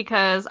upset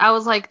because I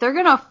was like, they're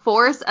gonna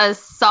force a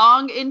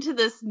song into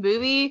this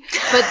movie,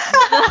 but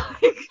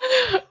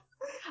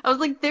I was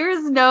like, there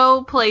is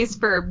no place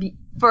for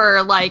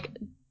like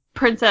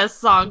princess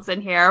songs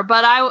in here.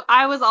 But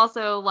I was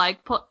also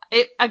like,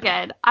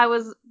 I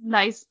was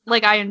nice,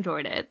 like I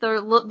enjoyed it. The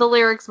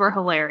lyrics were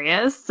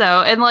hilarious, so,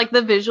 and like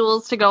the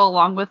visuals to go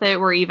along with it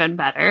were even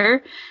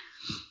better.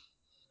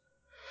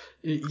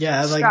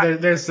 Yeah, like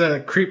there's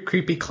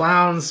creepy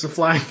clowns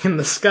flying in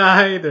the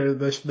sky.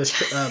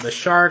 The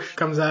shark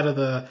comes out of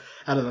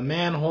the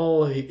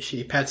manhole.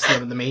 She pets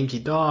the mangy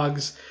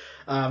dogs.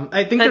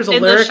 I think there's a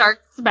lyric. The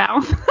shark's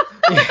mouth.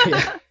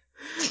 Yeah.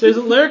 There's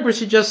a lyric where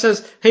she just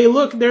says, "Hey,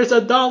 look, there's a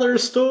dollar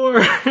store."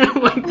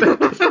 Like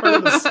that's part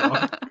of the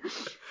song.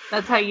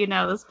 That's how you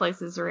know this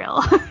place is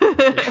real.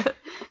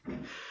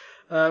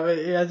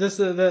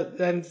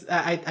 And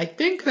I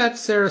think that's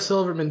Sarah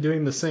Silverman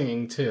doing the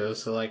singing too.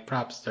 So like,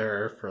 props to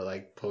her for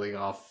like pulling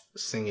off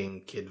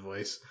singing kid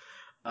voice.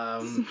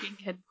 Singing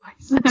kid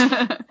voice.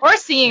 Or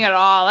singing at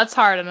all. That's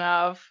hard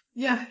enough.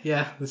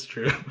 Yeah, that's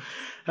true.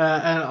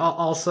 And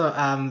also,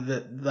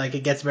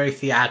 it gets very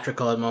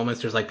theatrical at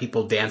moments. There's like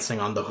people dancing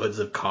on the hoods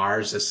of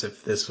cars as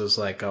if this was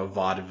like a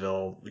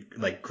vaudeville,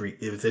 like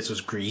if this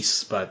was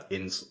Grease, but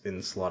in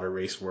Slaughter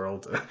Race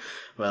world.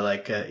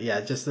 But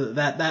just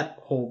that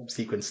whole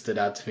sequence stood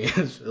out to me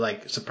as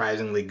like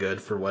surprisingly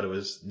good for what it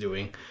was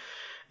doing.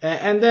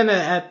 And then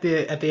at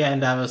the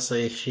end,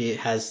 obviously, she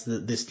has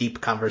this deep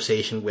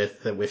conversation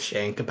with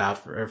Shank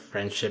about her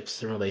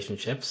friendships and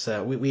relationships.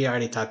 We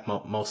already talked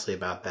mostly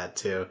about that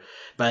too,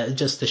 but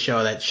just to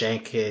show that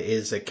Shank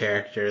is a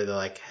character that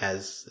like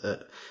has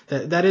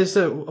that is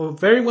a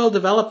very well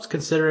developed,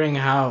 considering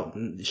how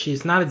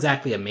she's not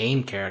exactly a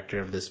main character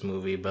of this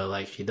movie, but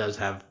like she does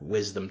have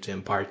wisdom to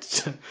impart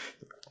to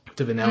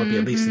Penelope,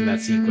 at least in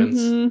that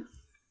sequence. Mm-hmm.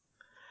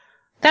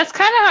 That's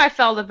kind of how I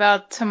felt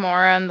about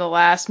Tamora in the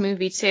last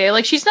movie, too.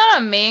 Like, she's not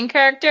a main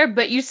character,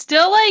 but you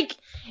still, like,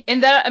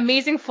 in that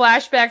amazing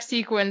flashback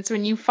sequence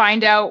when you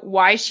find out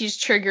why she's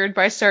triggered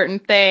by certain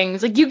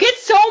things, like, you get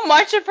so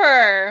much of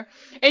her!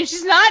 And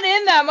she's not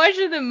in that much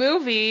of the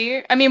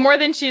movie. I mean, more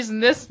than she's in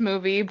this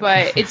movie,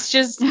 but it's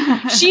just,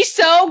 she's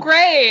so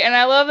great! And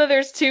I love that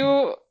there's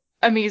two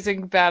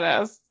amazing,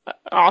 badass,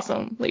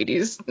 awesome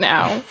ladies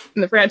now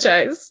in the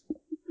franchise.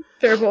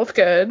 They're both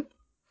good.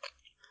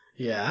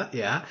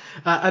 Yeah.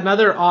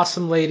 Another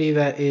awesome lady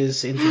that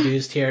is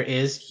introduced here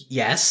is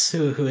Yes,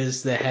 who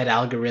is the head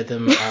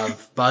algorithm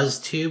of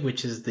BuzzTube,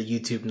 which is the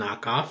YouTube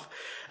knockoff.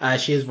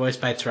 She is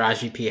voiced by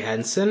Taraji P.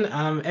 Henson.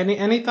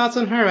 Any thoughts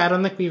on her? I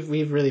don't think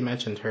we've really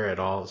mentioned her at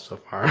all so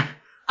far.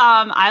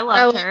 I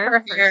loved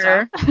her.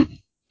 hair.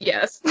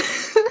 Yes.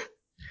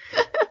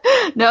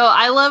 No,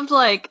 I loved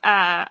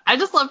I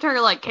just loved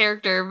her like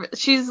character.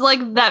 She's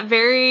like that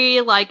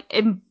very like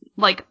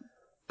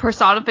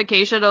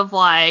personification of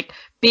like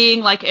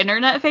being like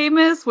internet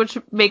famous, which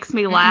makes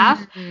me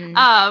laugh.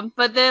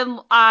 But then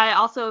I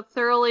also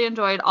thoroughly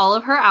enjoyed all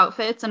of her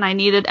outfits, and I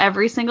needed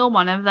every single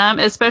one of them,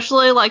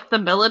 especially like the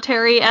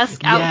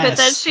military-esque outfit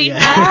that she had.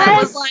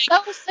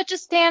 That was such a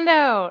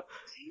standout.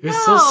 It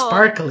was so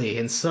sparkly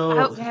and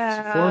so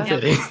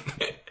form-fitting.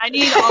 I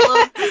need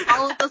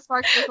all of the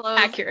sparkly clothes.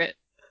 Accurate.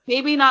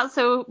 Maybe not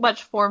so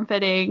much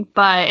form-fitting,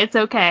 but it's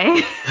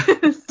okay.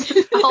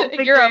 I'll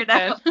figure it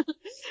out.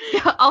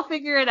 Yeah, I'll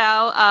figure it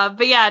out.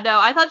 But yeah, no,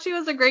 I thought she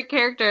was a great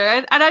character,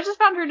 and I just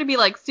found her to be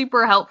like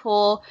super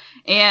helpful,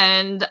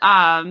 and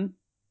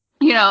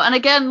you know, and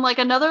again, like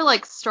another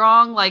like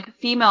strong like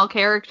female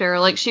character.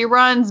 Like she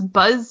runs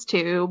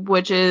BuzzTube,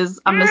 which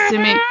is I'm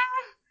assuming.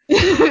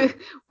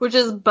 Which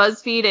is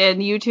BuzzFeed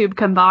and YouTube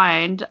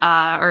combined,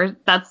 or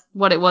that's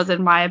what it was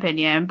in my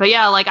opinion. But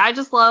yeah, like I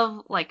just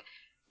love like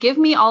give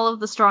me all of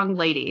the strong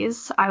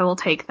ladies. I will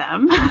take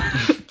them.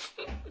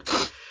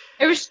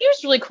 She was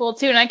really cool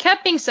too, and I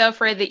kept being so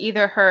afraid that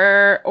either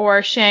her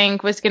or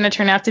Shank was going to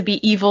turn out to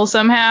be evil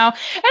somehow.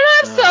 And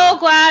I'm so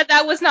glad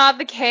that was not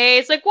the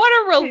case. Like, what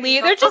a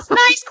relief. They're just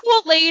nice,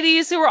 cool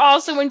ladies who are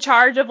also in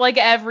charge of like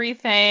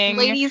everything.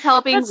 Ladies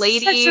helping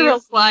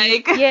ladies,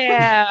 like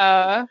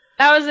yeah.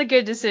 That was a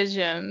good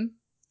decision.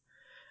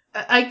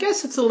 I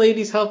guess it's a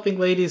ladies helping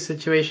ladies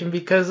situation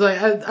because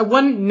like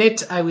one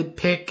nit I would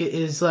pick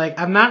is like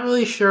I'm not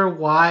really sure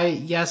why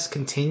Yes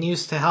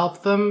continues to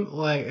help them.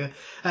 Like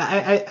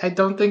I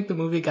don't think the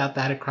movie got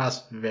that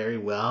across very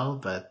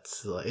well, but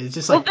it's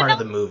just like part of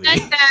the movie.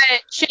 That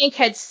Shank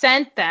had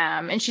sent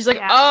them, and she's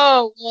like,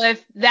 oh, well,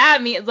 if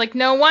that means like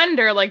no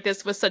wonder like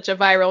this was such a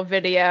viral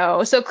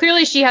video. So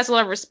clearly she has a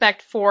lot of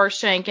respect for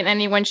Shank, and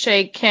anyone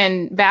Shank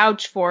can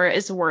vouch for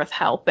is worth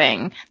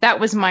helping. That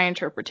was my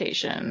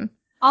interpretation.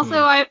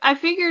 Also, I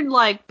figured,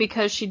 like,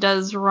 because she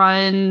does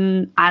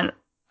run, I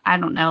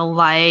don't know,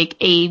 like,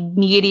 a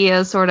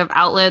media sort of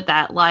outlet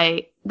that,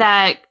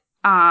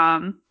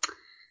 I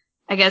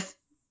guess,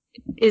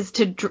 is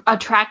to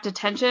attract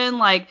attention.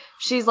 Like,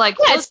 she's like,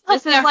 this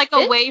is, like,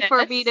 a way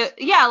for me to,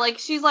 like,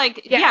 she's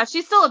like,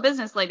 she's still a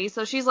business lady,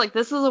 so she's like,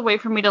 this is a way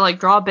for me to,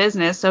 like, draw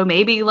business, so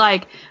maybe,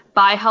 like,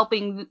 by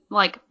helping,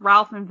 like,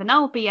 Ralph and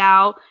Vanellope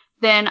out,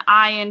 then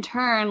I in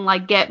turn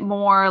like get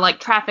more like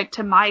traffic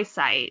to my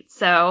site.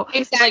 So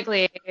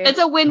exactly, like, it's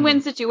a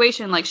win-win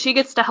situation. Like she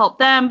gets to help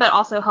them, but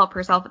also help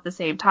herself at the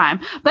same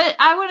time. But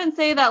I wouldn't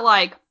say that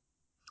like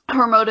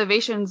her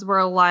motivations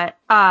were like,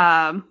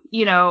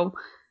 you know,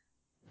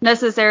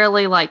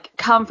 necessarily like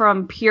come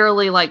from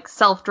purely like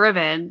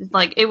self-driven.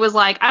 Like it was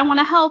like I want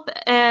to help,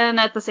 and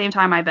at the same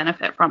time I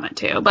benefit from it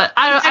too. But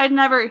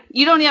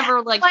you don't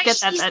ever like get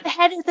that. She's the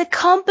head of the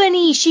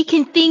company. She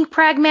can think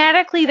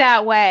pragmatically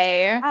that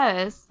way.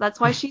 Yes,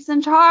 that's why she's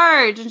in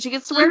charge, and she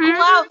gets to wear cool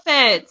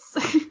outfits.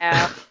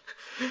 Yeah,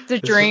 it's a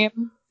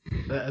dream.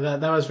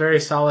 That was very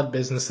solid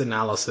business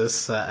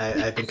analysis.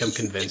 I think I'm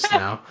convinced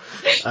now.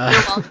 You're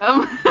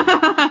welcome.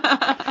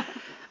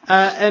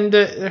 And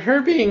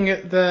her being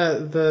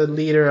the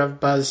leader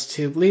of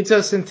BuzzTube leads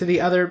us into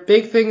the other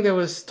big thing that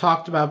was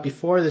talked about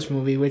before this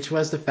movie, which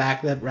was the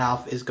fact that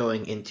Ralph is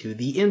going into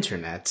the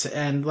internet.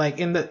 And like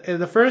in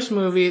the first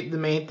movie, the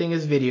main thing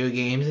is video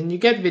games, and you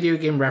get video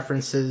game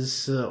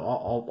references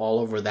all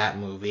over that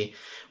movie.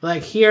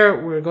 Like here,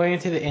 we're going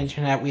into the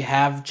internet. We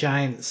have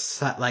giant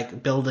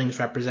like buildings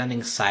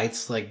representing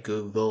sites like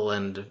Google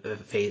and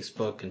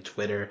Facebook and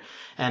Twitter,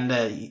 and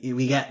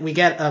we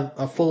get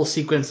a full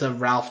sequence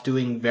of Ralph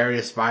doing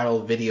various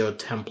viral video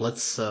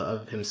templates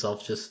of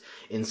himself just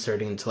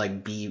inserting into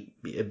like bee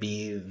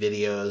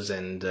videos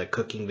and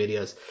cooking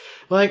videos.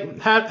 Like,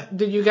 how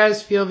did you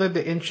guys feel that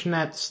the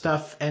internet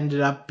stuff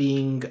ended up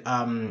being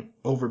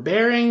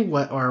overbearing?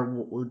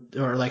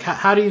 Or like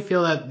how do you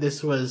feel that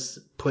this was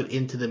put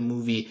into the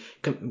movie,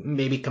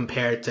 maybe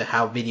compared to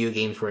how video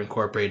games were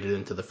incorporated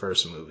into the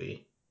first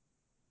movie?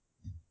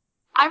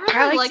 I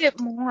really liked it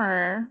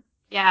more.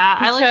 Yeah,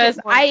 I liked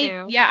it more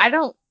too. Yeah,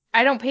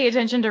 I don't pay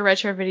attention to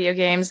retro video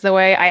games the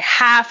way I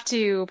have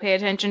to pay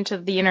attention to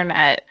the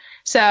internet.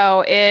 So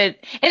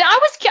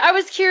I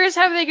was curious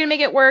how they're gonna make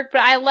it work,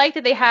 but I like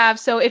that they have.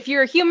 So if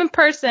you're a human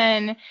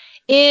person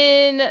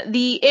in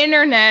the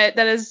internet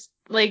that is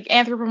like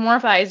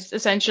anthropomorphized,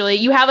 essentially,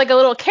 you have like a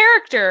little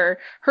character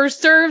who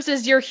serves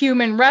as your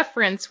human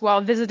reference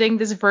while visiting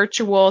this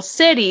virtual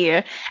city,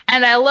 and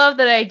I love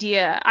that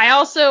idea.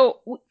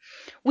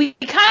 We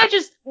kind of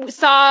just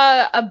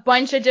saw a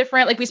bunch of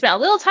different, like we spent a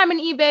little time in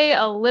eBay,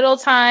 a little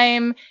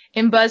time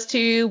in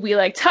BuzzTube. We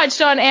like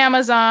touched on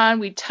Amazon.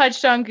 We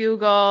touched on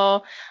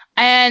Google.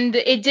 and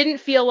it didn't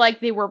feel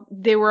like they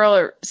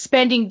were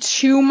spending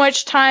too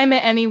much time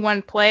at any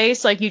one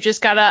place. Like, you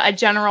just got a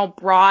general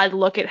broad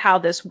look at how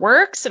this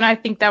works, and I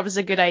think that was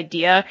a good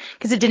idea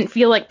because it didn't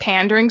feel like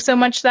pandering so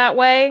much that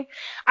way.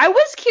 I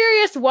was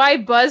curious why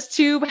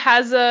BuzzTube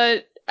has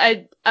a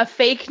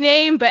fake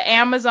name, but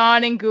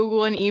Amazon and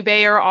Google and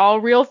eBay are all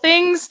real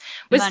things.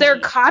 Was there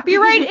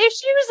copyright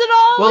issues at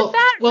all with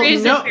that?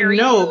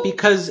 No,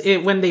 because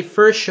when they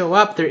first show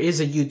up, there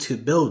is a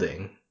YouTube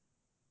building.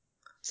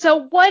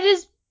 So what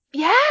is?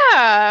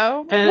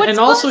 Yeah. And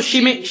also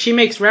she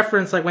makes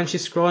reference, like when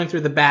she's scrolling through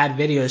the bad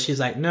videos, she's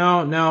like,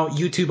 no,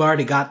 YouTube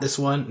already got this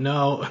one.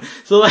 No.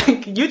 So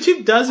like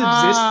YouTube does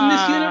exist in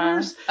this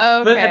universe.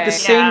 Okay. But at the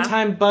same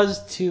time,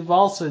 BuzzTube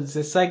also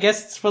exists. I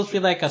guess it's supposed to be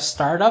like a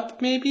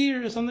startup maybe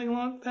or something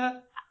like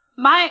that.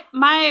 My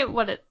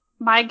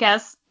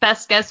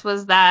best guess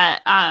was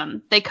that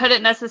they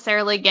couldn't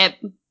necessarily get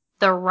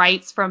the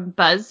rights from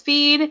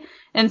BuzzFeed,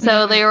 and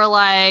so they were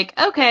like,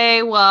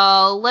 okay,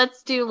 well,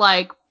 let's do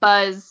like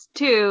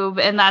BuzzTube,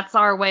 and that's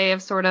our way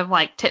of sort of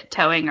like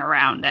tiptoeing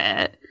around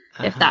it,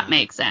 if that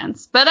makes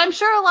sense. But I'm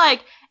sure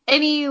like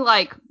any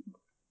website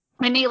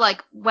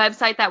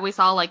that we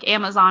saw, like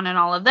Amazon and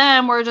all of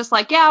them, were just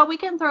like, yeah, we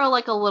can throw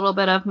like a little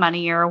bit of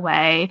money your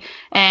way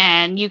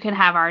and you can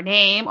have our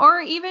name. Or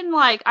even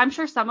like, I'm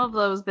sure some of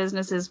those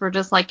businesses were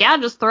just like, yeah,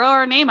 just throw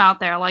our name out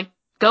there, like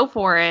go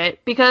for it,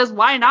 because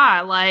why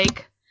not?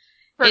 Like,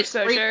 for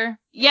exposure.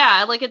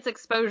 Yeah, like it's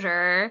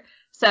exposure.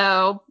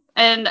 So,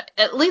 and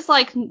at least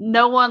like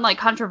no one like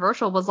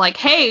controversial was like,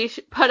 hey,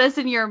 put us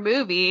in your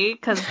movie,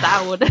 because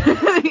that would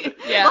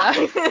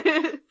yeah.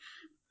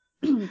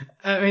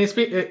 I mean,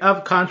 speaking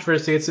of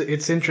controversy,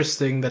 it's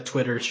interesting that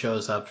Twitter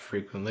shows up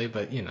frequently,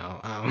 but you know,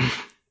 I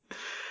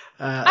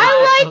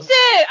liked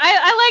it.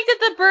 I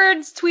liked that the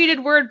birds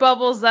tweeted word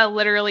bubbles that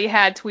literally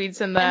had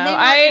tweets in them.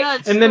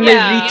 And then they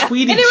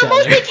retweet each other. And they were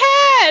mostly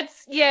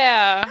cats.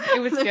 Yeah,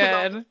 it was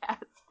good.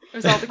 It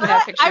was all the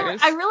cat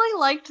pictures. I really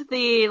liked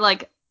the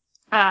like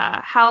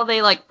how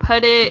they like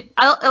put it.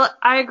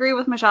 I agree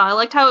with Michelle. I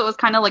liked how it was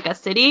kind of like a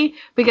city,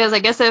 because I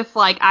guess if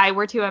like I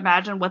were to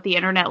imagine what the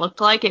internet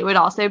looked like, it would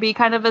also be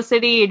kind of a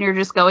city, and you're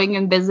just going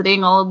and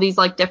visiting all of these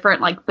like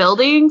different like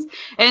buildings.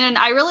 And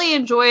I really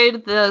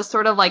enjoyed the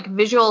sort of like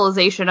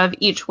visualization of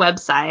each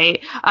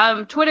website.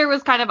 Twitter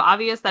was kind of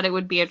obvious that it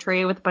would be a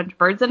tree with a bunch of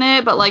birds in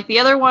it, but like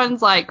the other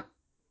ones like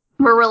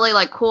were really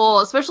like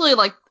cool, especially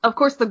like, of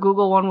course, the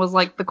Google one was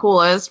like the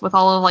coolest with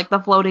all of like the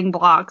floating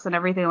blocks and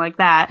everything like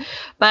that.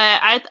 But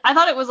I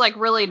thought it was like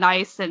really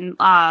nice and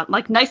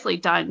like nicely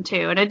done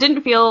too, and it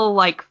didn't feel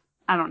like,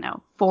 I don't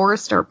know,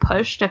 forced or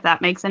pushed, if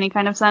that makes any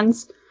kind of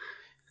sense.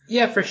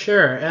 Yeah, for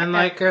sure. And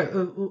like,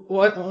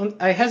 what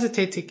I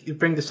hesitate to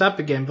bring this up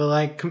again, but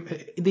like,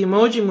 the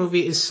Emoji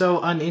Movie is so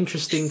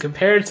uninteresting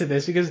compared to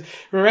this, because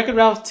Wreck-It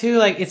Ralph 2,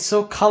 like, it's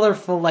so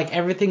colorful, like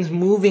everything's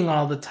moving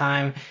all the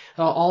time.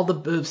 All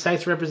the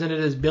sites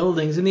represented as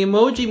buildings. In the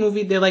Emoji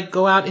Movie, they like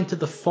go out into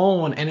the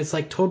phone and it's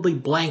like totally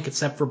blank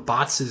except for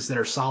boxes that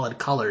are solid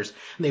colors.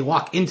 And they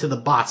walk into the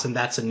box and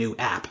that's a new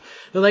app.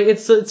 But like,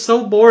 it's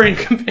so boring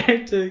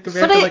compared to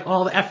like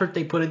all the effort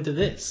they put into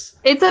this.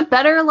 It's a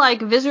better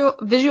like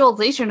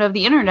visualization of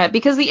the internet,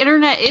 because the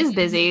internet is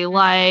busy.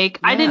 Like,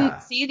 I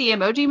didn't see the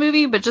Emoji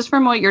Movie, but just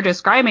from what you're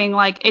describing,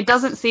 like, it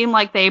doesn't seem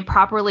like they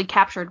properly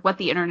captured what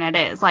the internet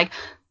is. Like,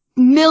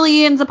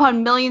 millions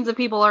upon millions of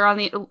people are on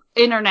the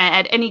internet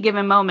at any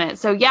given moment.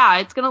 So yeah,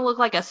 it's going to look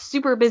like a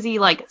super busy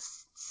like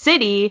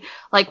city,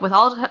 like with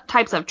all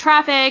types of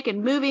traffic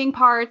and moving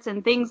parts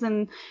and things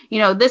and, you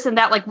know, this and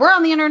that. Like, we're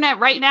on the internet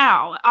right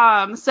now.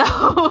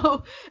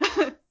 So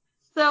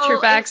True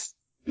facts.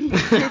 True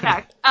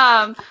fact.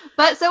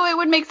 But so it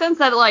would make sense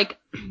that like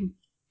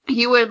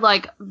you would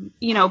like,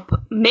 you know,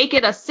 make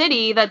it a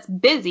city that's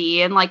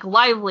busy and like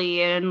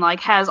lively and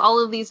like has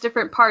all of these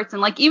different parts,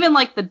 and like even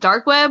like the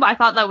dark web, I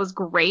thought that was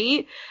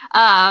great.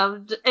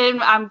 And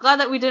I'm glad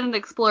that we didn't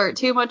explore it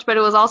too much, but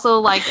it was also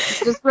like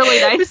just really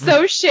nice. It was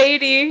so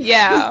shady.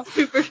 Yeah.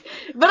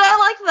 But I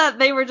liked that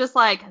they were just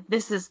like,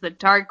 this is the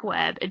dark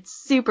web. It's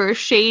super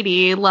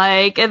shady.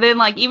 Like, and then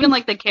like even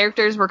like the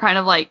characters were kind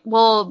of like,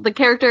 well, the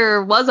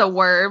character was a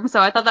worm, so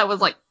I thought that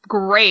was like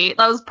great.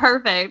 That was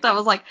perfect. I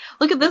was like,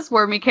 look at this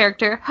wormy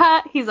character.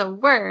 Ha, he's a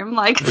worm.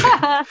 Like,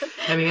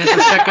 and he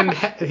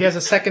has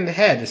a second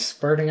head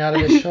spurting out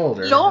of his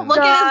shoulder. Don't look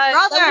at his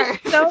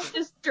brother. So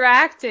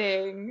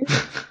distracting.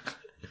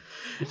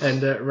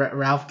 And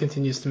Ralph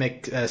continues to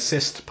make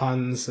cyst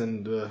puns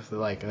and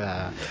like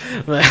that.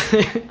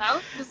 That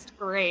was just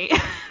great.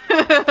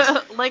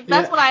 Like,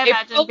 that's what I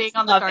imagine being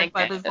on the dark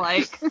web is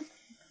like.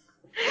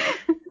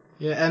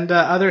 Yeah, and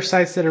other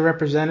sites that are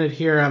represented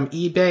here,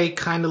 eBay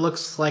kind of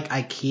looks like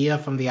IKEA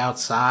from the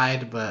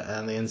outside, but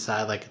on the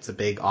inside, like, it's a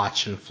big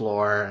auction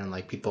floor and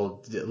like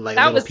people,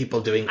 like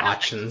people doing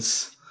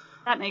auctions.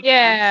 That makes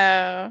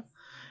sense.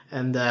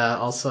 And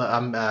also,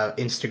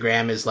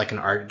 Instagram is like an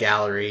art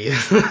gallery.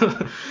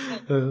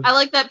 I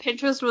like that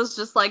Pinterest was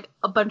just like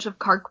a bunch of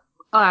cork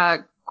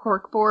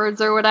boards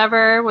or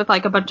whatever with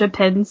like a bunch of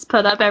pins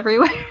put up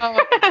everywhere.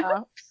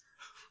 Oh,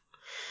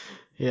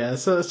 Yeah,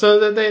 so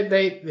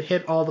they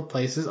hit all the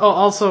places. Oh,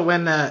 also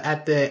when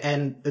at the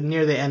end,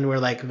 near the end, where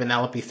like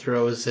Vanellope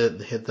throws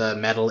the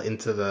medal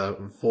into the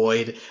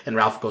void, and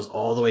Ralph goes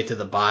all the way to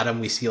the bottom,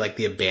 we see like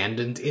the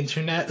abandoned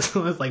internet.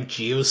 So it's like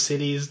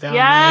GeoCities down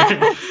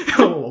there,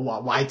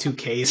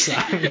 Y2K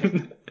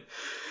sign.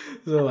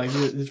 So like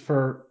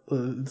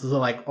so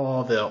like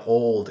all the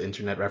old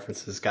internet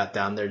references got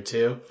down there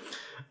too.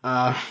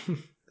 Uh,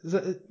 so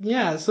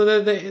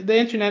the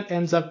internet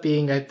ends up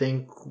being, I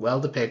think, well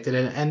depicted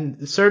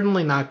and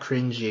certainly not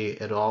cringy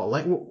at all.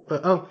 Like,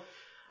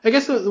 I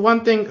guess the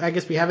one thing I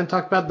guess we haven't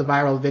talked about, the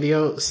viral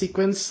video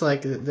sequence.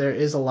 Like, there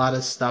is a lot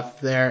of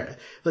stuff there.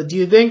 But do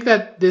you think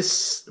that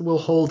this will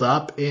hold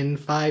up in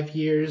 5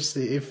 years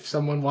if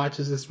someone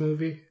watches this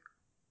movie?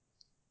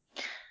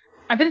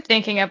 I've been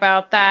thinking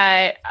about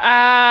that.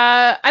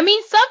 I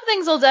mean, some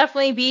things will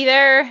definitely be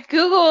there.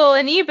 Google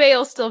and eBay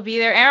will still be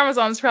there.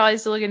 Amazon's probably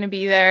still going to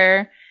be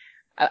there.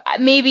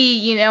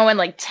 Maybe, in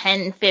like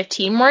 10,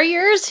 15 more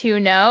years, who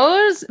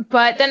knows?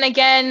 But then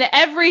again,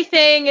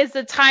 everything is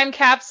a time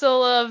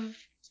capsule of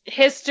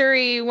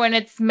history when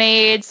it's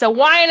made. So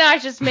why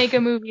not just make a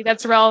movie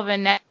that's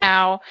relevant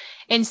now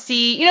and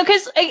see,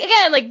 because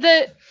again, like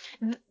the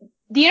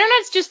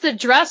internet's just the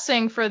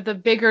dressing for the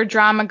bigger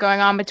drama going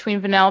on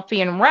between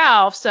Vanellope and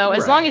Ralph. So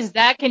as long as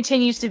that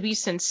continues to be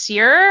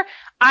sincere,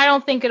 I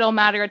don't think it'll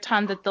matter a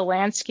ton that the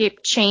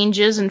landscape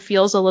changes and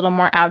feels a little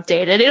more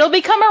outdated. It'll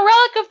become a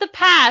relic of the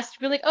past.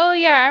 Be like, oh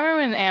yeah, I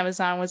remember when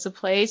Amazon was a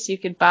place you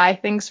could buy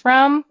things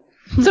from.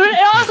 So it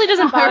honestly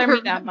doesn't bother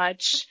me that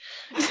much.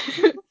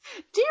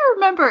 Do you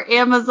remember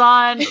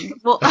Amazon?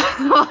 Well,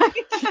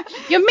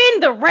 you mean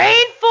the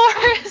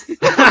rainforest?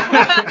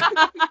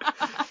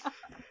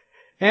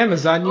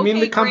 Amazon? You mean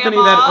the company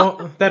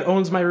that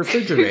owns my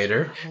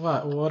refrigerator?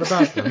 What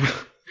about them?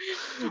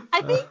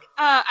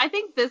 I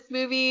think this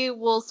movie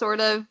will sort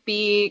of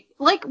be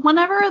like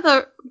whenever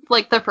the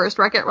first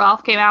Wreck-It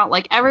Ralph came out,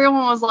 like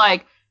everyone was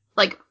like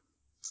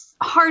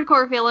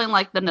hardcore feeling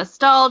like the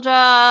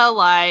nostalgia,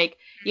 like,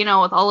 with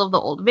all of the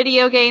old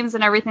video games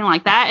and everything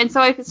like that. And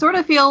so I sort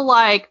of feel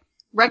like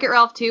Wreck-It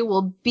Ralph 2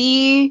 will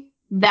be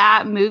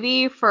that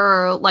movie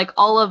for like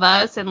all of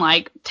us in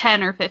like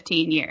 10 or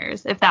 15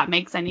 years, if that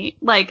makes any,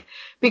 like,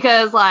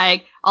 because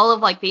like all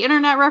of like the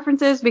internet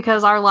references,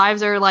 because our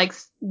lives are like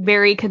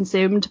very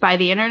consumed by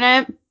the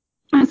internet.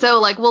 And so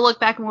like we'll look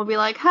back and we'll be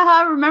like,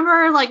 haha,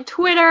 remember like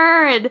Twitter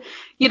and,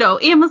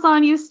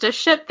 Amazon used to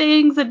ship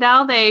things and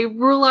now they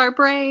rule our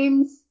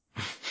brains.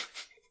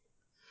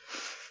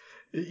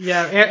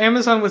 Yeah,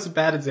 Amazon was a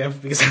bad example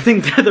because I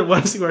think they're the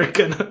ones who are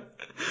gonna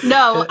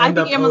I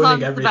think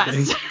Amazon's the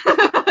best.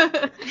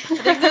 I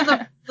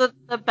think they're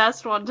the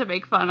best one to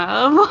make fun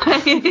of.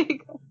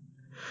 Like,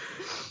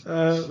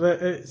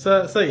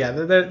 so yeah,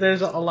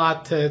 there's a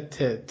lot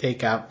to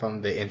take out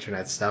from the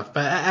internet stuff.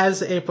 But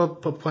as April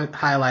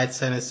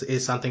highlights, and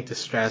is something to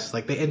stress,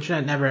 like the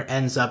internet never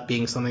ends up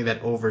being something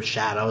that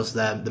overshadows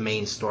the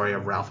main story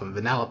of Ralph and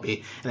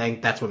Vanellope. And I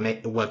think that's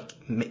what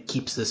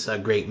keeps this a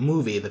great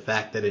movie. The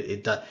fact that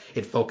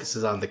it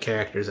focuses on the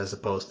characters as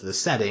opposed to the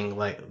setting,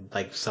 like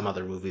some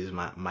other movies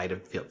might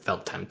have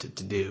felt tempted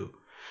to do.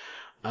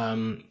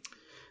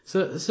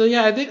 So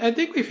yeah, I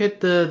think we've hit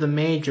the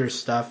major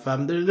stuff.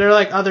 There are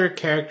like other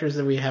characters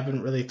that we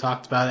haven't really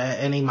talked about.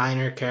 Any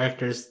minor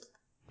characters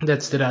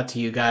that stood out to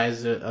you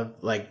guys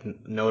of like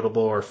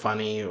notable or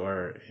funny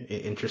or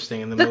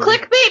interesting in the movie? The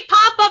clickbait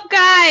pop-up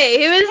guy.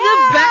 He was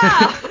the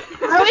best.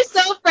 I was so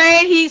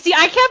afraid.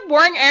 I kept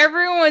worrying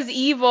everyone was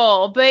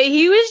evil, but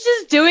he was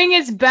just doing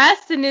his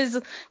best in his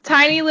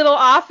tiny little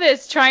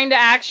office trying to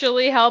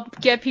actually help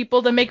get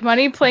people to make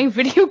money playing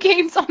video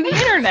games on the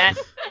internet.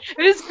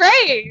 It was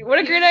great. What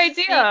a great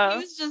idea. He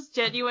was just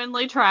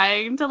genuinely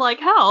trying to like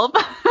help.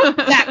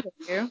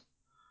 Exactly.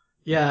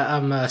 Yeah,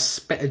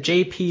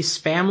 JP's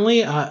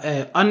family,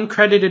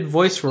 uncredited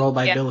voice role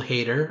by Bill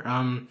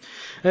Hader.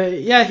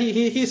 Yeah,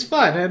 he's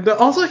fun, and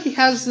also he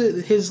has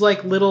his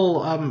like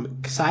little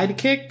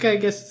sidekick, I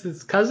guess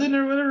his cousin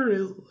or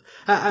whatever.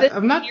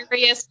 I'm not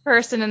serious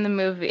person in the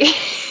movie.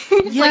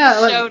 He's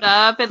showed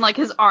up and like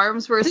his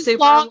arms were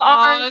super long.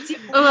 Arms.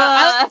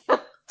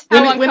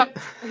 How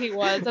uncomfortable he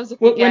was. That was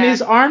when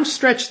his arms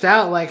stretched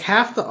out, like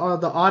half the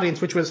audience,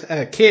 which was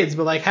kids,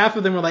 but like half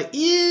of them were like,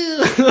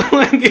 ew.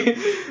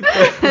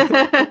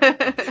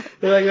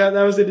 Like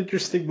that was an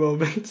interesting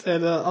moment.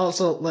 And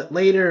also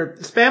later,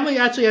 his family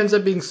actually ends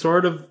up being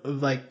sort of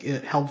like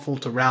helpful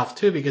to Ralph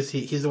too, because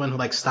he's the one who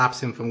like stops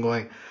him from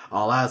going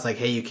all out. It's like,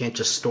 hey, you can't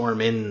just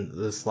storm in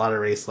the slaughter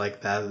race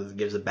like that. It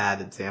gives a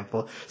bad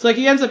example. So like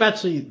he ends up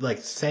actually like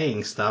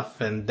saying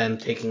stuff and then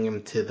taking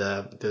him to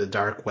the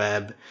dark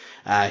web.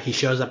 He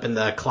shows up in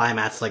the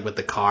climax like with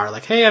the car,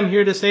 like, hey, I'm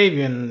here to save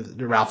you.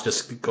 And Ralph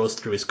just goes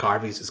through his car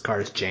because his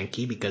car is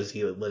janky because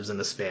he lives in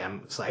a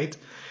spam site.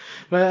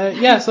 But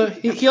yeah, so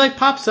he like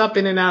pops up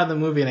in and out of the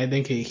movie, and I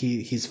think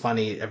he's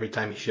funny every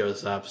time he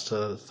shows up.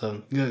 So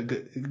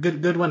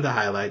good one to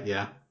highlight,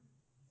 yeah.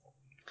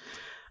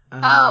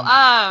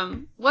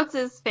 What's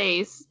his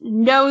face?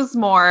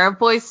 Knowsmore,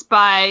 voiced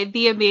by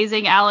the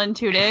amazing Alan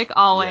Tudyk,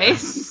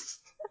 always.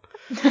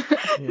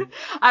 Yeah.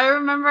 I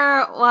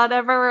remember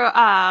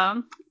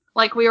whatever,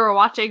 like we were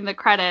watching the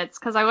credits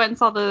because I went and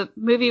saw the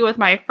movie with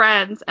my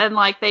friends, and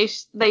like they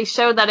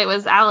showed that it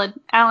was Alan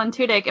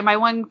Tudyk, and my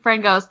one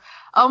friend goes,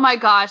 "Oh my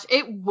gosh,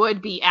 it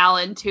would be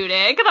Alan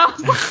Tudyk," and I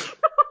was like,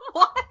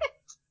 "What?"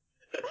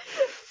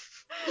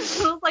 I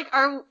was like,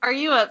 "Are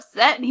you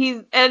upset?"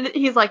 And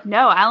he's like,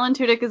 "No, Alan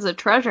Tudyk is a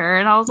treasure,"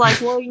 and I was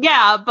like, "Well,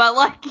 yeah, but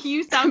like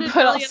you sounded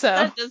But really also-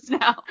 upset just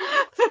now."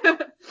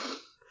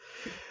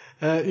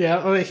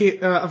 Yeah, well, he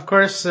of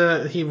course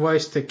he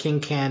voiced the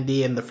King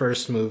Candy in the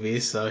first movie,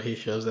 so he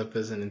shows up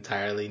as an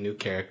entirely new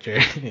character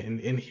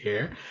in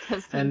here.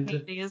 Because And-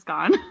 Candy is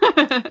gone.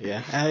 Yeah,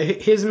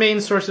 his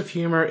main source of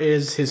humor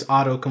is his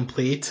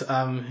autocomplete.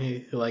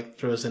 He like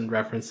throws in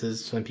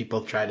references when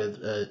people try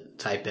to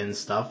type in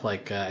stuff.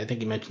 Like I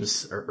think he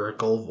mentions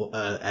Urkel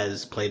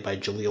as played by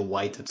Julia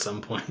White at some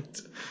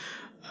point.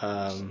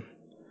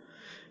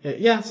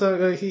 Yeah,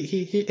 so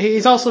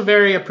he's also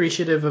very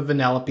appreciative of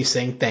Vanellope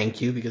saying thank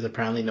you, because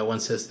apparently no one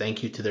says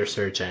thank you to their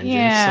search engine.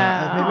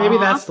 Yeah. So maybe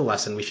that's the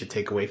lesson we should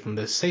take away from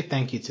this. Say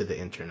thank you to the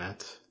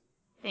internet.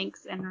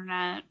 Thanks,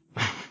 Internet.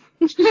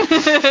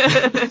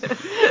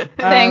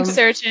 Thanks,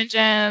 search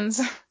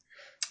engines.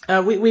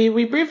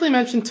 We briefly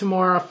mentioned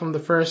Tamora from the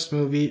first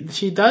movie.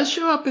 She does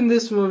show up in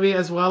this movie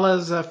as well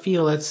as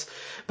Felix,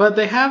 but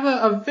they have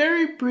a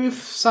very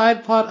brief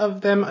side plot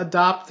of them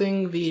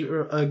adopting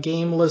the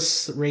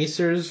gameless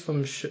racers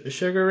from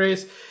Sugar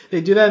Race.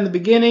 They do that in the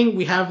beginning.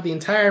 We have the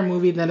entire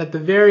movie. Then at the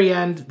very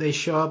end, they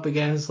show up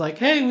again. It's like,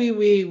 hey,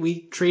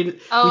 we train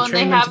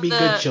them to be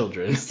good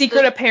children.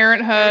 Secret of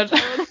Parenthood.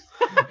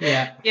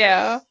 Yeah.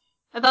 Yeah.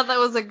 I thought that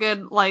was a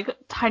good, like,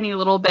 tiny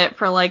little bit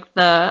for, like,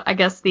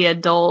 the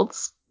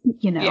adults,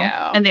 you know,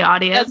 Yeah. and the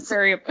audience. That's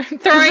very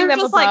throwing them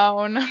a just like,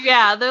 bone.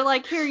 yeah, they're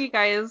like, here you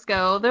guys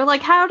go. They're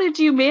like, how did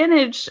you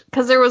manage?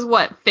 Because there was,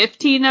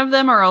 15 of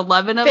them or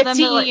 11 of 15. them?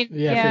 They're like,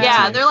 Yeah, yeah,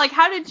 15. they're like,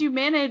 how did you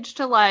manage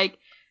to, like,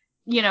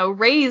 you know,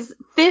 raise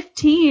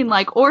 15,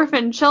 like,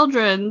 orphan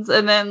children's?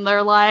 And then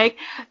they're like,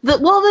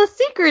 the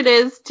secret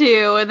is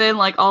to, and then,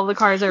 like, all the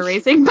cars are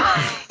racing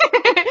by.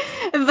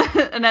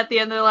 And at the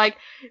end, they're like,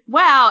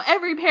 wow,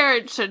 every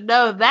parent should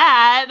know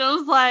that. And I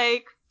was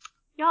like,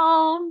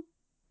 y'all,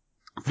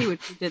 see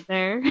what you did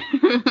there.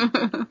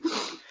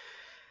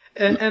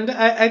 And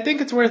I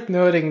think it's worth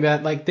noting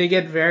that like they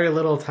get very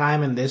little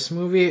time in this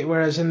movie,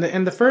 whereas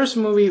in the first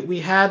movie we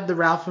had the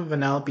Ralph and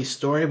Vanellope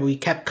story, but we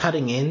kept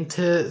cutting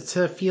into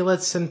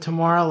Felix and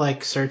Tamora,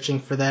 like searching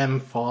for them,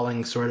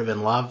 falling sort of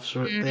in love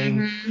sort of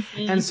thing.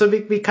 And so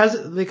because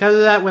of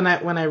that, when I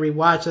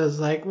rewatched, I was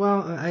like,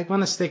 well, I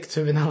want to stick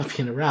to Vanellope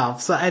and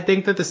Ralph. So I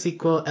think that the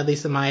sequel, at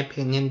least in my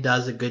opinion,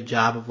 does a good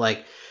job of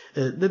like.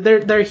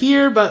 They're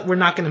here, but we're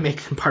not going to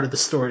make them part of the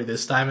story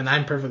this time, and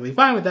I'm perfectly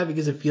fine with that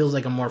because it feels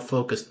like a more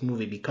focused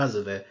movie because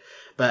of it.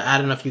 But I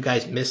don't know if you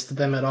guys missed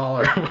them at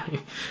all, or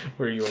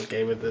were you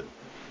okay with it?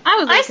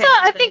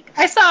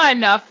 I saw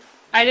enough.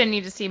 I didn't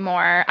need to see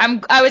more.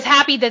 I was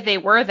happy that they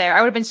were there.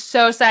 I would have been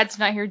so sad to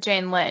not hear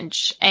Jane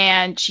Lynch,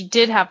 and she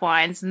did have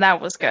lines, and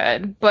that was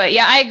good. But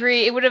yeah, I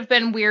agree. It would have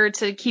been weird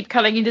to keep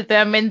cutting into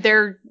them and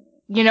their,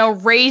 you know,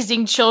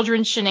 raising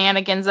children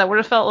shenanigans. That would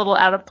have felt a little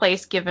out of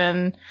place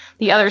given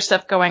the other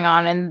stuff going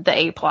on in the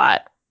A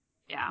plot.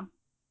 Yeah.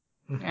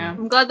 Mm-hmm. Yeah.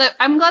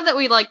 I'm glad that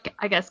we, like,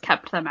 I guess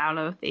kept them out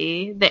of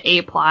the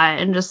A plot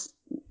and just,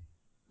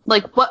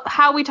 like,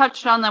 how we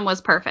touched on them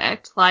was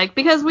perfect. Like,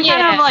 because we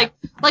kind of,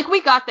 like,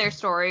 we got their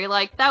story.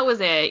 Like, that was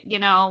it, you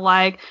know,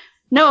 like,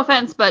 no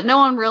offense, but no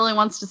one really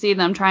wants to see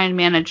them try and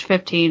manage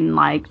 15,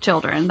 like,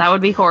 children. That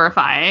would be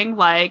horrifying.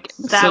 Like,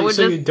 that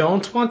So you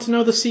don't want to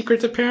know the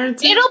secret to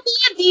parenting? It'll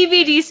be a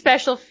DVD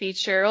special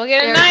feature. We'll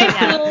get a nice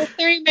little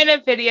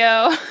 3-minute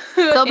video.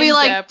 They'll be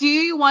like, do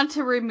you want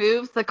to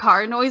remove the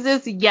car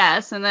noises?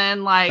 Yes. And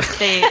then, like,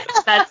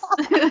 that's...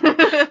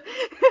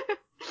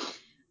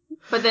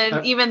 But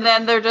then, even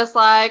then, they're just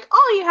like,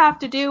 all you have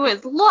to do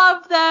is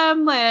love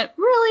them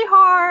really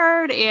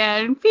hard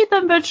and feed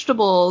them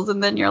vegetables.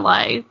 And then you're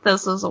like,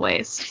 this is a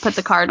waste. Put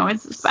the car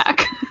noises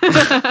back.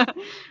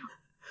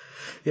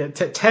 Yeah,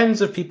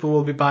 tens of people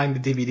will be buying the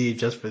DVD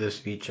just for this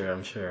feature,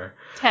 I'm sure.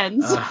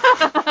 Tens.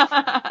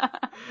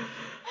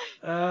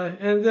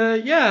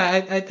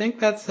 I think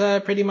that's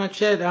pretty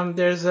much it.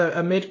 There's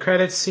a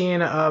mid-credit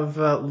scene of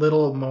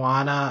little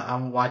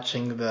Moana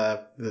watching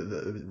the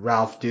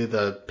Ralph do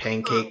the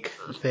pancake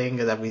thing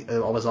that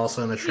was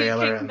also in the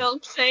trailer.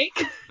 Pancake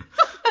milkshake.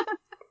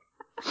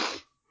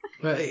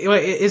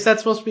 Wait, is that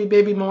supposed to be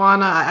baby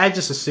Moana? I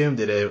just assumed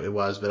it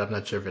was, but I'm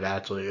not sure if it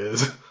actually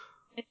is.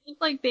 It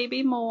looked like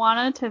baby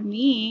Moana to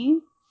me.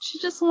 She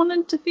just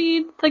wanted to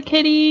feed the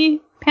kitty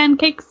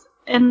pancakes,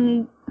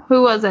 and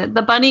who was it?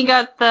 The bunny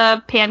got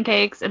the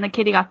pancakes, and the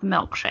kitty got the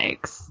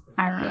milkshakes.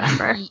 I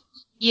remember.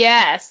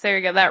 Yes, there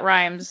you go. That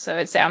rhymes, so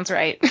it sounds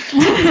right.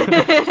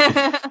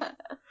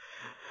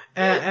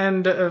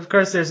 And of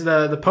course, there's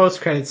the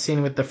post-credit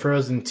scene with the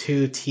Frozen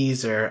 2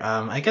 teaser.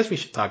 I guess we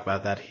should talk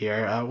about that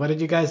here. What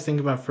did you guys think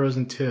about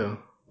Frozen 2?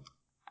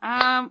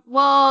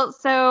 Well,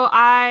 so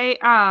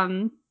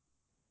I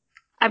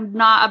I'm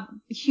not a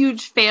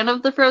huge fan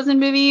of the Frozen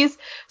movies,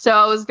 so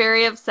I was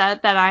very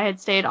upset that I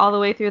had stayed all the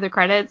way through the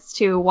credits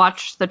to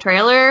watch the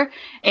trailer,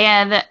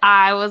 and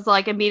I was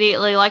like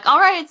immediately like, all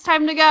right, it's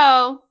time to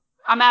go.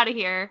 I'm out of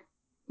here.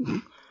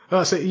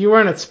 Oh, so you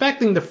weren't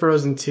expecting the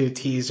Frozen 2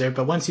 teaser,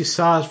 but once you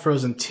saw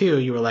Frozen 2,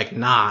 you were like,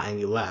 nah, and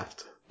you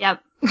left.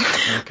 Yep.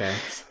 Okay.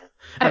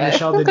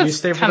 Michelle, did you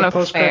stay for the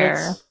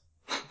post-credits?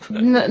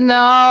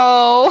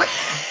 No.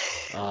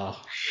 Oh.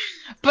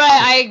 But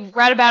I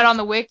read about it on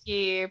the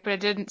wiki, but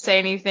it didn't say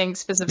anything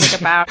specific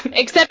about it,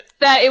 except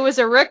that it was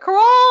a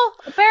Rickroll,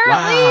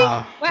 apparently.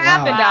 Wow. What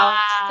happened,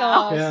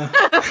 Wow. Alex?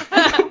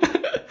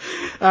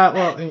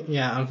 Well,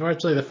 yeah,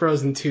 unfortunately the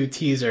Frozen 2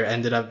 teaser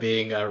ended up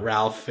being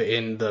Ralph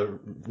in the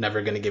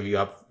Never Gonna Give You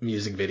Up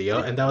music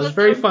video, and that was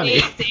very funny.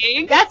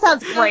 Amazing. That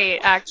sounds great,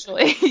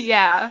 actually.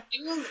 Yeah.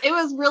 It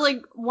was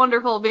really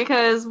wonderful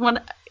because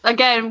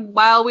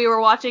while we were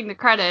watching the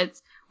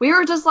credits, we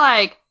were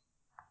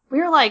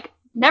like,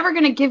 Never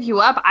Gonna Give You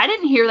Up. I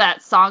didn't hear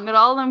that song at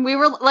all, and we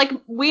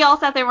all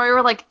sat there and we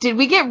were like, did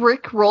we get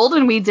Rick rolled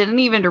and we didn't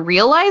even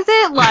realize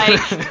it? Like,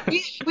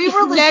 we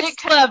were legit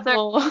Next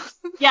level.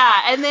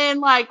 Yeah, and then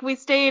like we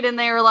stayed and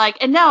they were like,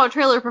 and now a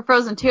trailer for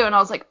Frozen 2, and I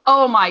was like,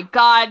 oh my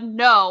god,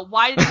 no,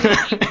 why did we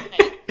keep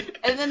it?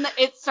 And then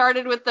it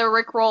started with the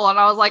Rick roll, and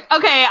I was like,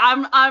 okay,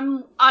 I'm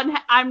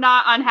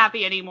not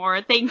unhappy anymore,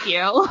 thank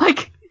you.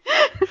 Like,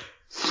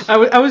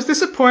 I was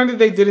disappointed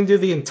they didn't do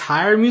the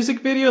entire music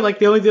video. Like,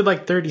 they only did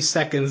like 30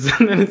 seconds,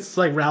 and then it's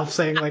like Ralph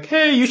saying like,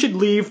 hey, you should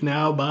leave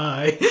now,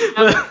 bye.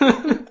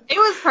 It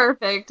was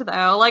perfect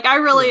though. Like, I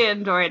really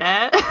enjoyed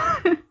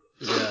it.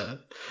 Yeah.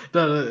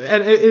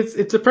 And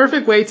it's a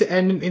perfect way to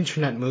end an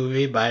internet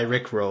movie by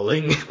Rick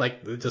rolling,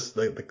 like just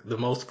the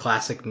most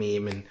classic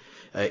meme in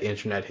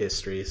internet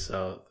history.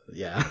 So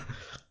yeah.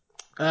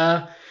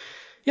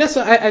 Yeah,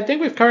 so I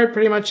think we've covered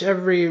pretty much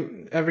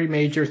every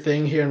major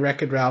thing here in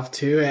Wreck-It Ralph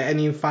 2.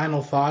 Any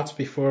final thoughts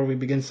before we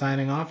begin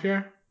signing off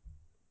here?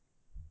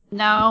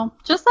 No,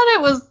 just that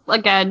it was,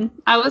 again,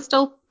 I was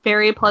still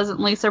very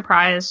pleasantly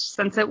surprised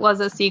since it was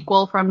a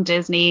sequel from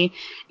Disney,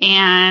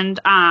 and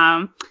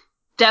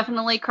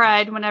definitely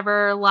cried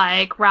whenever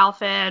like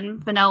Ralph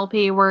and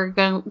Vanellope were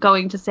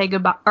going to say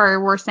goodbye, or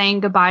were saying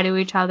goodbye to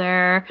each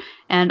other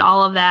and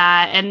all of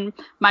that. And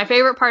my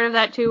favorite part of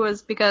that too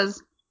was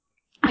because,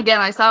 again,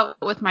 I saw it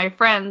with my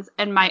friends,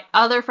 and my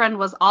other friend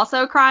was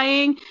also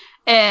crying,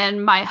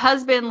 and my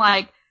husband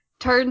like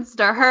turns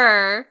to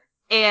her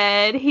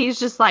and he's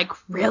just like,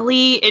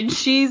 really? And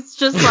she's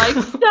just like,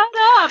 shut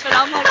up. And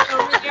I'm like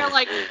over there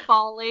like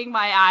bawling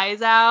my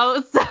eyes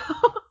out. So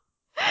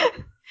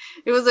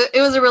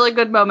it was a really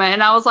good moment,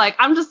 and I was like,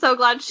 I'm just so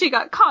glad she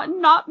got caught,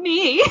 not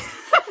me.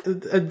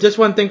 Just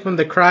one thing from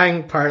the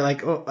crying part,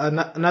 like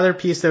another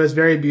piece that was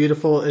very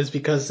beautiful is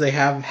because they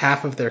have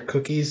half of their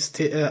cookies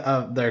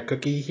of their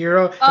cookie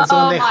hero, and so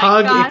when they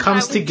hug, gosh, it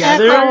comes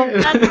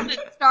together. That's when it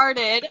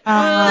started.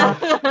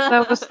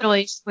 That was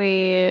really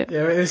sweet.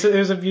 Yeah, it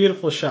was a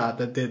beautiful shot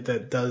that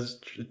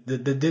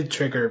did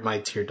trigger my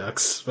tear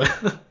ducts.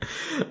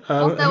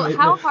 Also,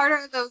 how hard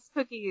are those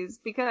cookies?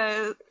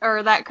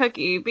 That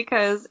cookie,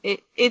 because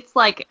it's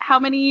like how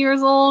many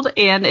years old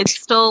and it's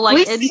still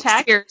like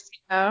intact? 6 years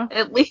ago.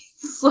 At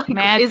least, like,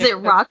 Magic is it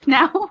rock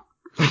now?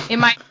 In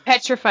my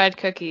petrified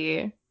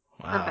cookie.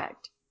 Wow.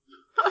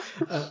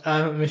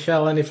 Perfect.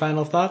 Michelle, any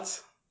final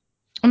thoughts?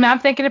 I'm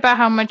thinking about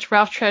how much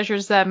Ralph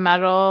treasures that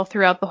medal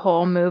throughout the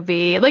whole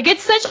movie. Like,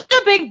 it's such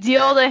a big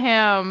deal to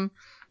him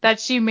that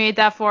she made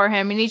that for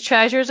him, and he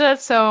treasures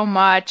it so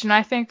much, and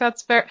I think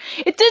that's their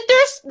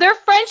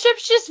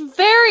friendship's just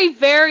very,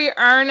 very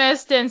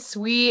earnest and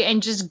sweet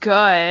and just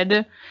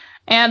good.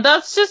 And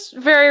that's just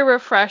very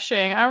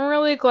refreshing. I'm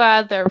really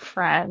glad they're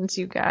friends,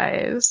 you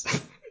guys.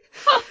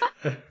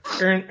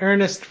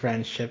 Earnest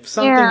friendship,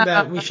 something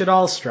that we should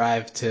all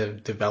strive to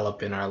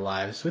develop in our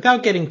lives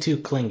without getting too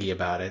clingy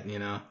about it, you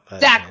know? But,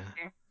 exactly.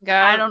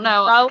 yeah. I don't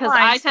know, because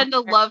I tend to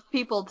love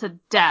people to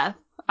death.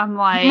 I'm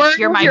like,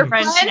 you're my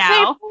friend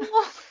now.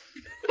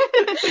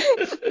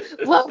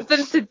 Love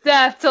them to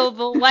death till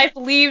the life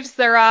leaves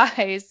their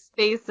eyes.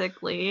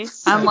 Basically.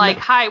 I'm like,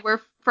 hi, we're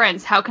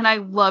friends. How can I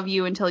love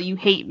you until you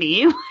hate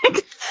me?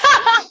 Like,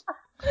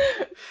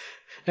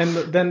 and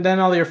then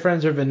all your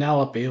friends are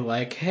Vanellope,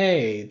 like,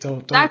 hey,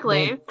 don't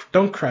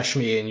crush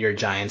me in your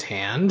giant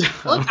hand.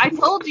 Look, I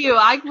told you,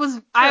 I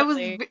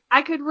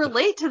could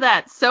relate to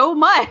that so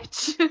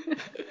much. You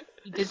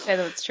did say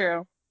that's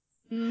true.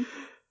 Mm.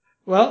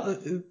 Well,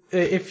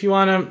 if you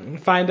want to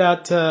find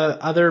out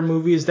other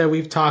movies that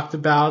we've talked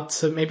about,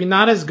 so maybe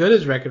not as good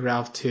as Wreck-It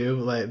Ralph 2,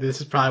 like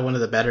this is probably one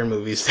of the better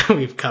movies that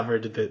we've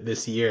covered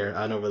this year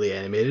on Overly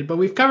Animated, but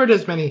we've covered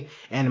as many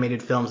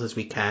animated films as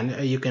we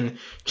can. You can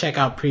check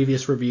out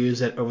previous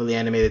reviews at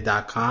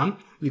overlyanimated.com.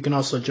 You can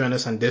also join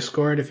us on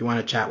Discord if you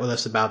want to chat with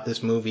us about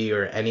this movie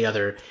or any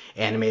other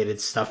animated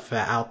stuff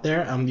out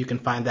there. You can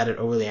find that at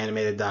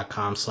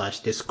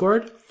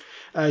overlyanimated.com/Discord.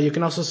 You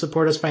can also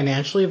support us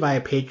financially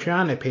via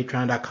Patreon at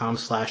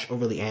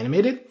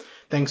patreon.com/overlyanimated.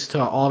 Thanks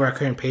to all of our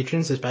current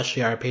patrons,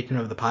 especially our patron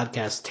of the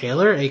podcast,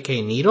 Taylor,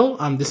 aka Needle.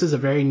 This is a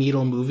very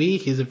Needle movie.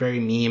 He's a very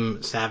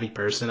meme savvy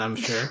person, I'm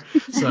sure.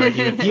 So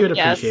he would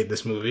appreciate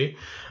this movie.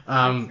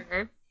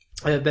 Sure.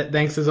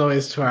 Thanks as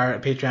always to our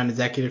Patreon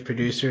executive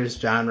producers,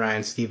 John,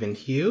 Ryan, Steve, and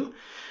Hugh.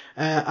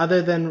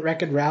 Other than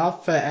Wreck-It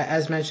Ralph,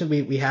 as mentioned,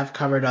 we have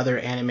covered other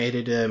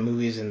animated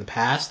movies in the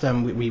past.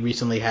 We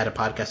recently had a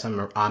podcast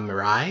on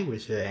Mirai,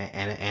 which is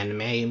an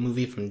anime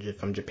movie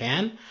from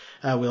Japan.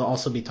 We'll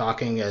also be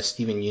talking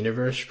Steven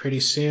Universe pretty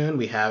soon.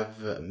 We have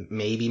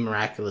maybe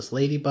Miraculous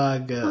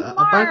Ladybug,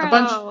 a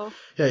bunch.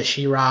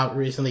 She-Ra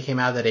recently came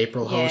out that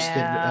April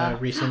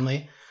hosted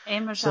recently.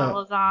 And Michelle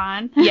was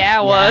on.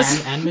 Yeah, it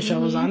was. And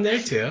Michelle was on there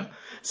too.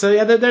 So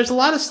yeah, there's a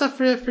lot of stuff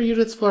for you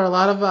to explore. A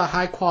lot of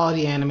high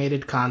quality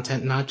animated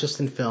content, not just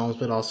in films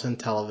but also in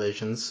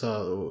television.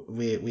 So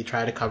we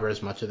try to cover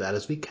as much of that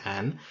as we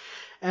can.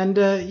 And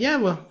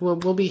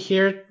we'll be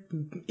here.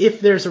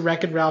 If there's a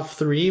Wreck-It Ralph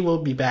 3,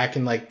 we'll be back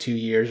in like 2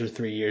 years or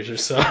 3 years or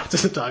so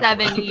to talk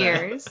about 7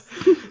 years.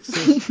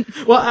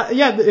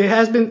 It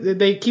has been.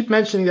 They keep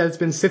mentioning that it's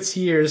been 6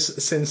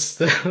 years since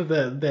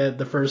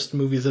the first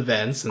movie's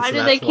events. And why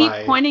do they keep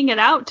pointing it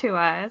out to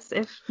us,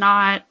 if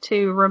not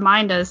to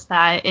remind us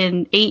that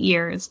in 8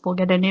 years we'll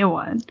get a new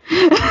one?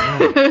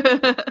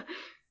 Yeah.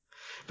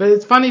 But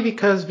it's funny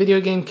because video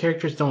game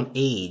characters don't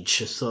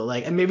age, so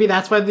and maybe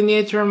that's why they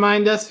need to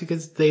remind us,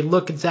 because they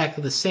look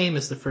exactly the same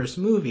as the first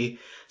movie.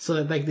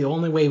 So the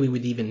only way we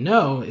would even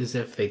know is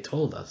if they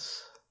told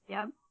us.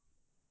 Yep.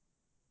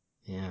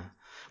 Yeah.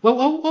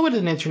 Well, what would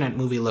an internet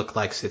movie look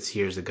like 6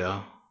 years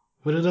ago?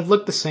 Would it have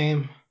looked the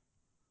same?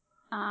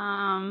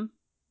 No.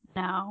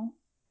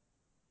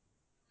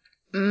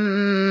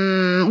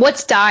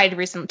 What's died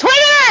recently?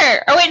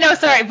 Twitter! Oh, wait, no,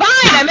 sorry. Vine!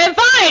 I meant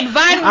Vine!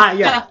 Vine!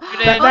 Yeah.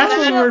 That's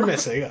what we're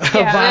missing.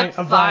 Yeah,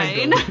 a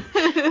Vine.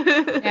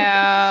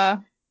 Yeah.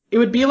 It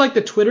would be like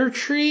the Twitter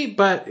tree,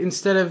 but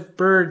instead of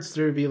birds,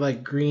 there would be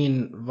like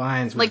green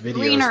vines with videos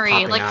greenery,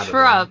 popping like out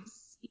shrubs.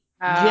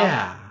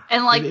 Yeah.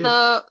 And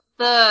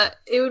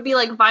it would be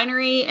like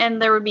vinery,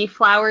 and there would be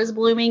flowers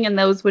blooming, and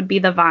those would be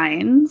the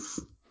vines.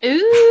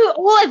 Ooh,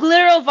 like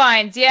literal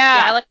vines.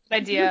 Yeah, I like that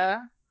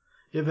idea.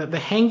 Yeah, the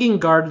hanging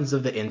gardens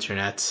of the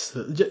internet.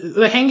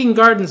 The hanging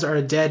gardens are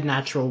a dead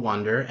natural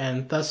wonder,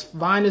 and thus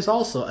Vine is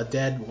also a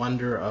dead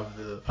wonder of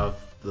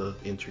the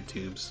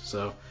intertubes.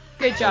 So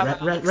good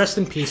job. Rest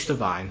in peace to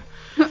Vine.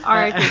 All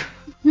right.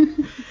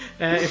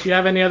 If you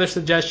have any other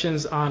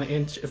suggestions on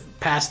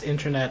past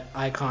internet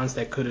icons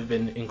that could have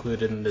been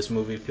included in this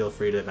movie, feel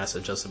free to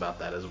message us about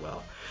that as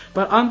well.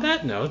 But on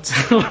that note,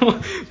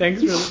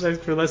 thanks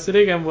for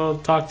listening, and we'll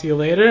talk to you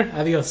later.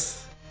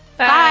 Adios.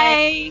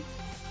 Bye.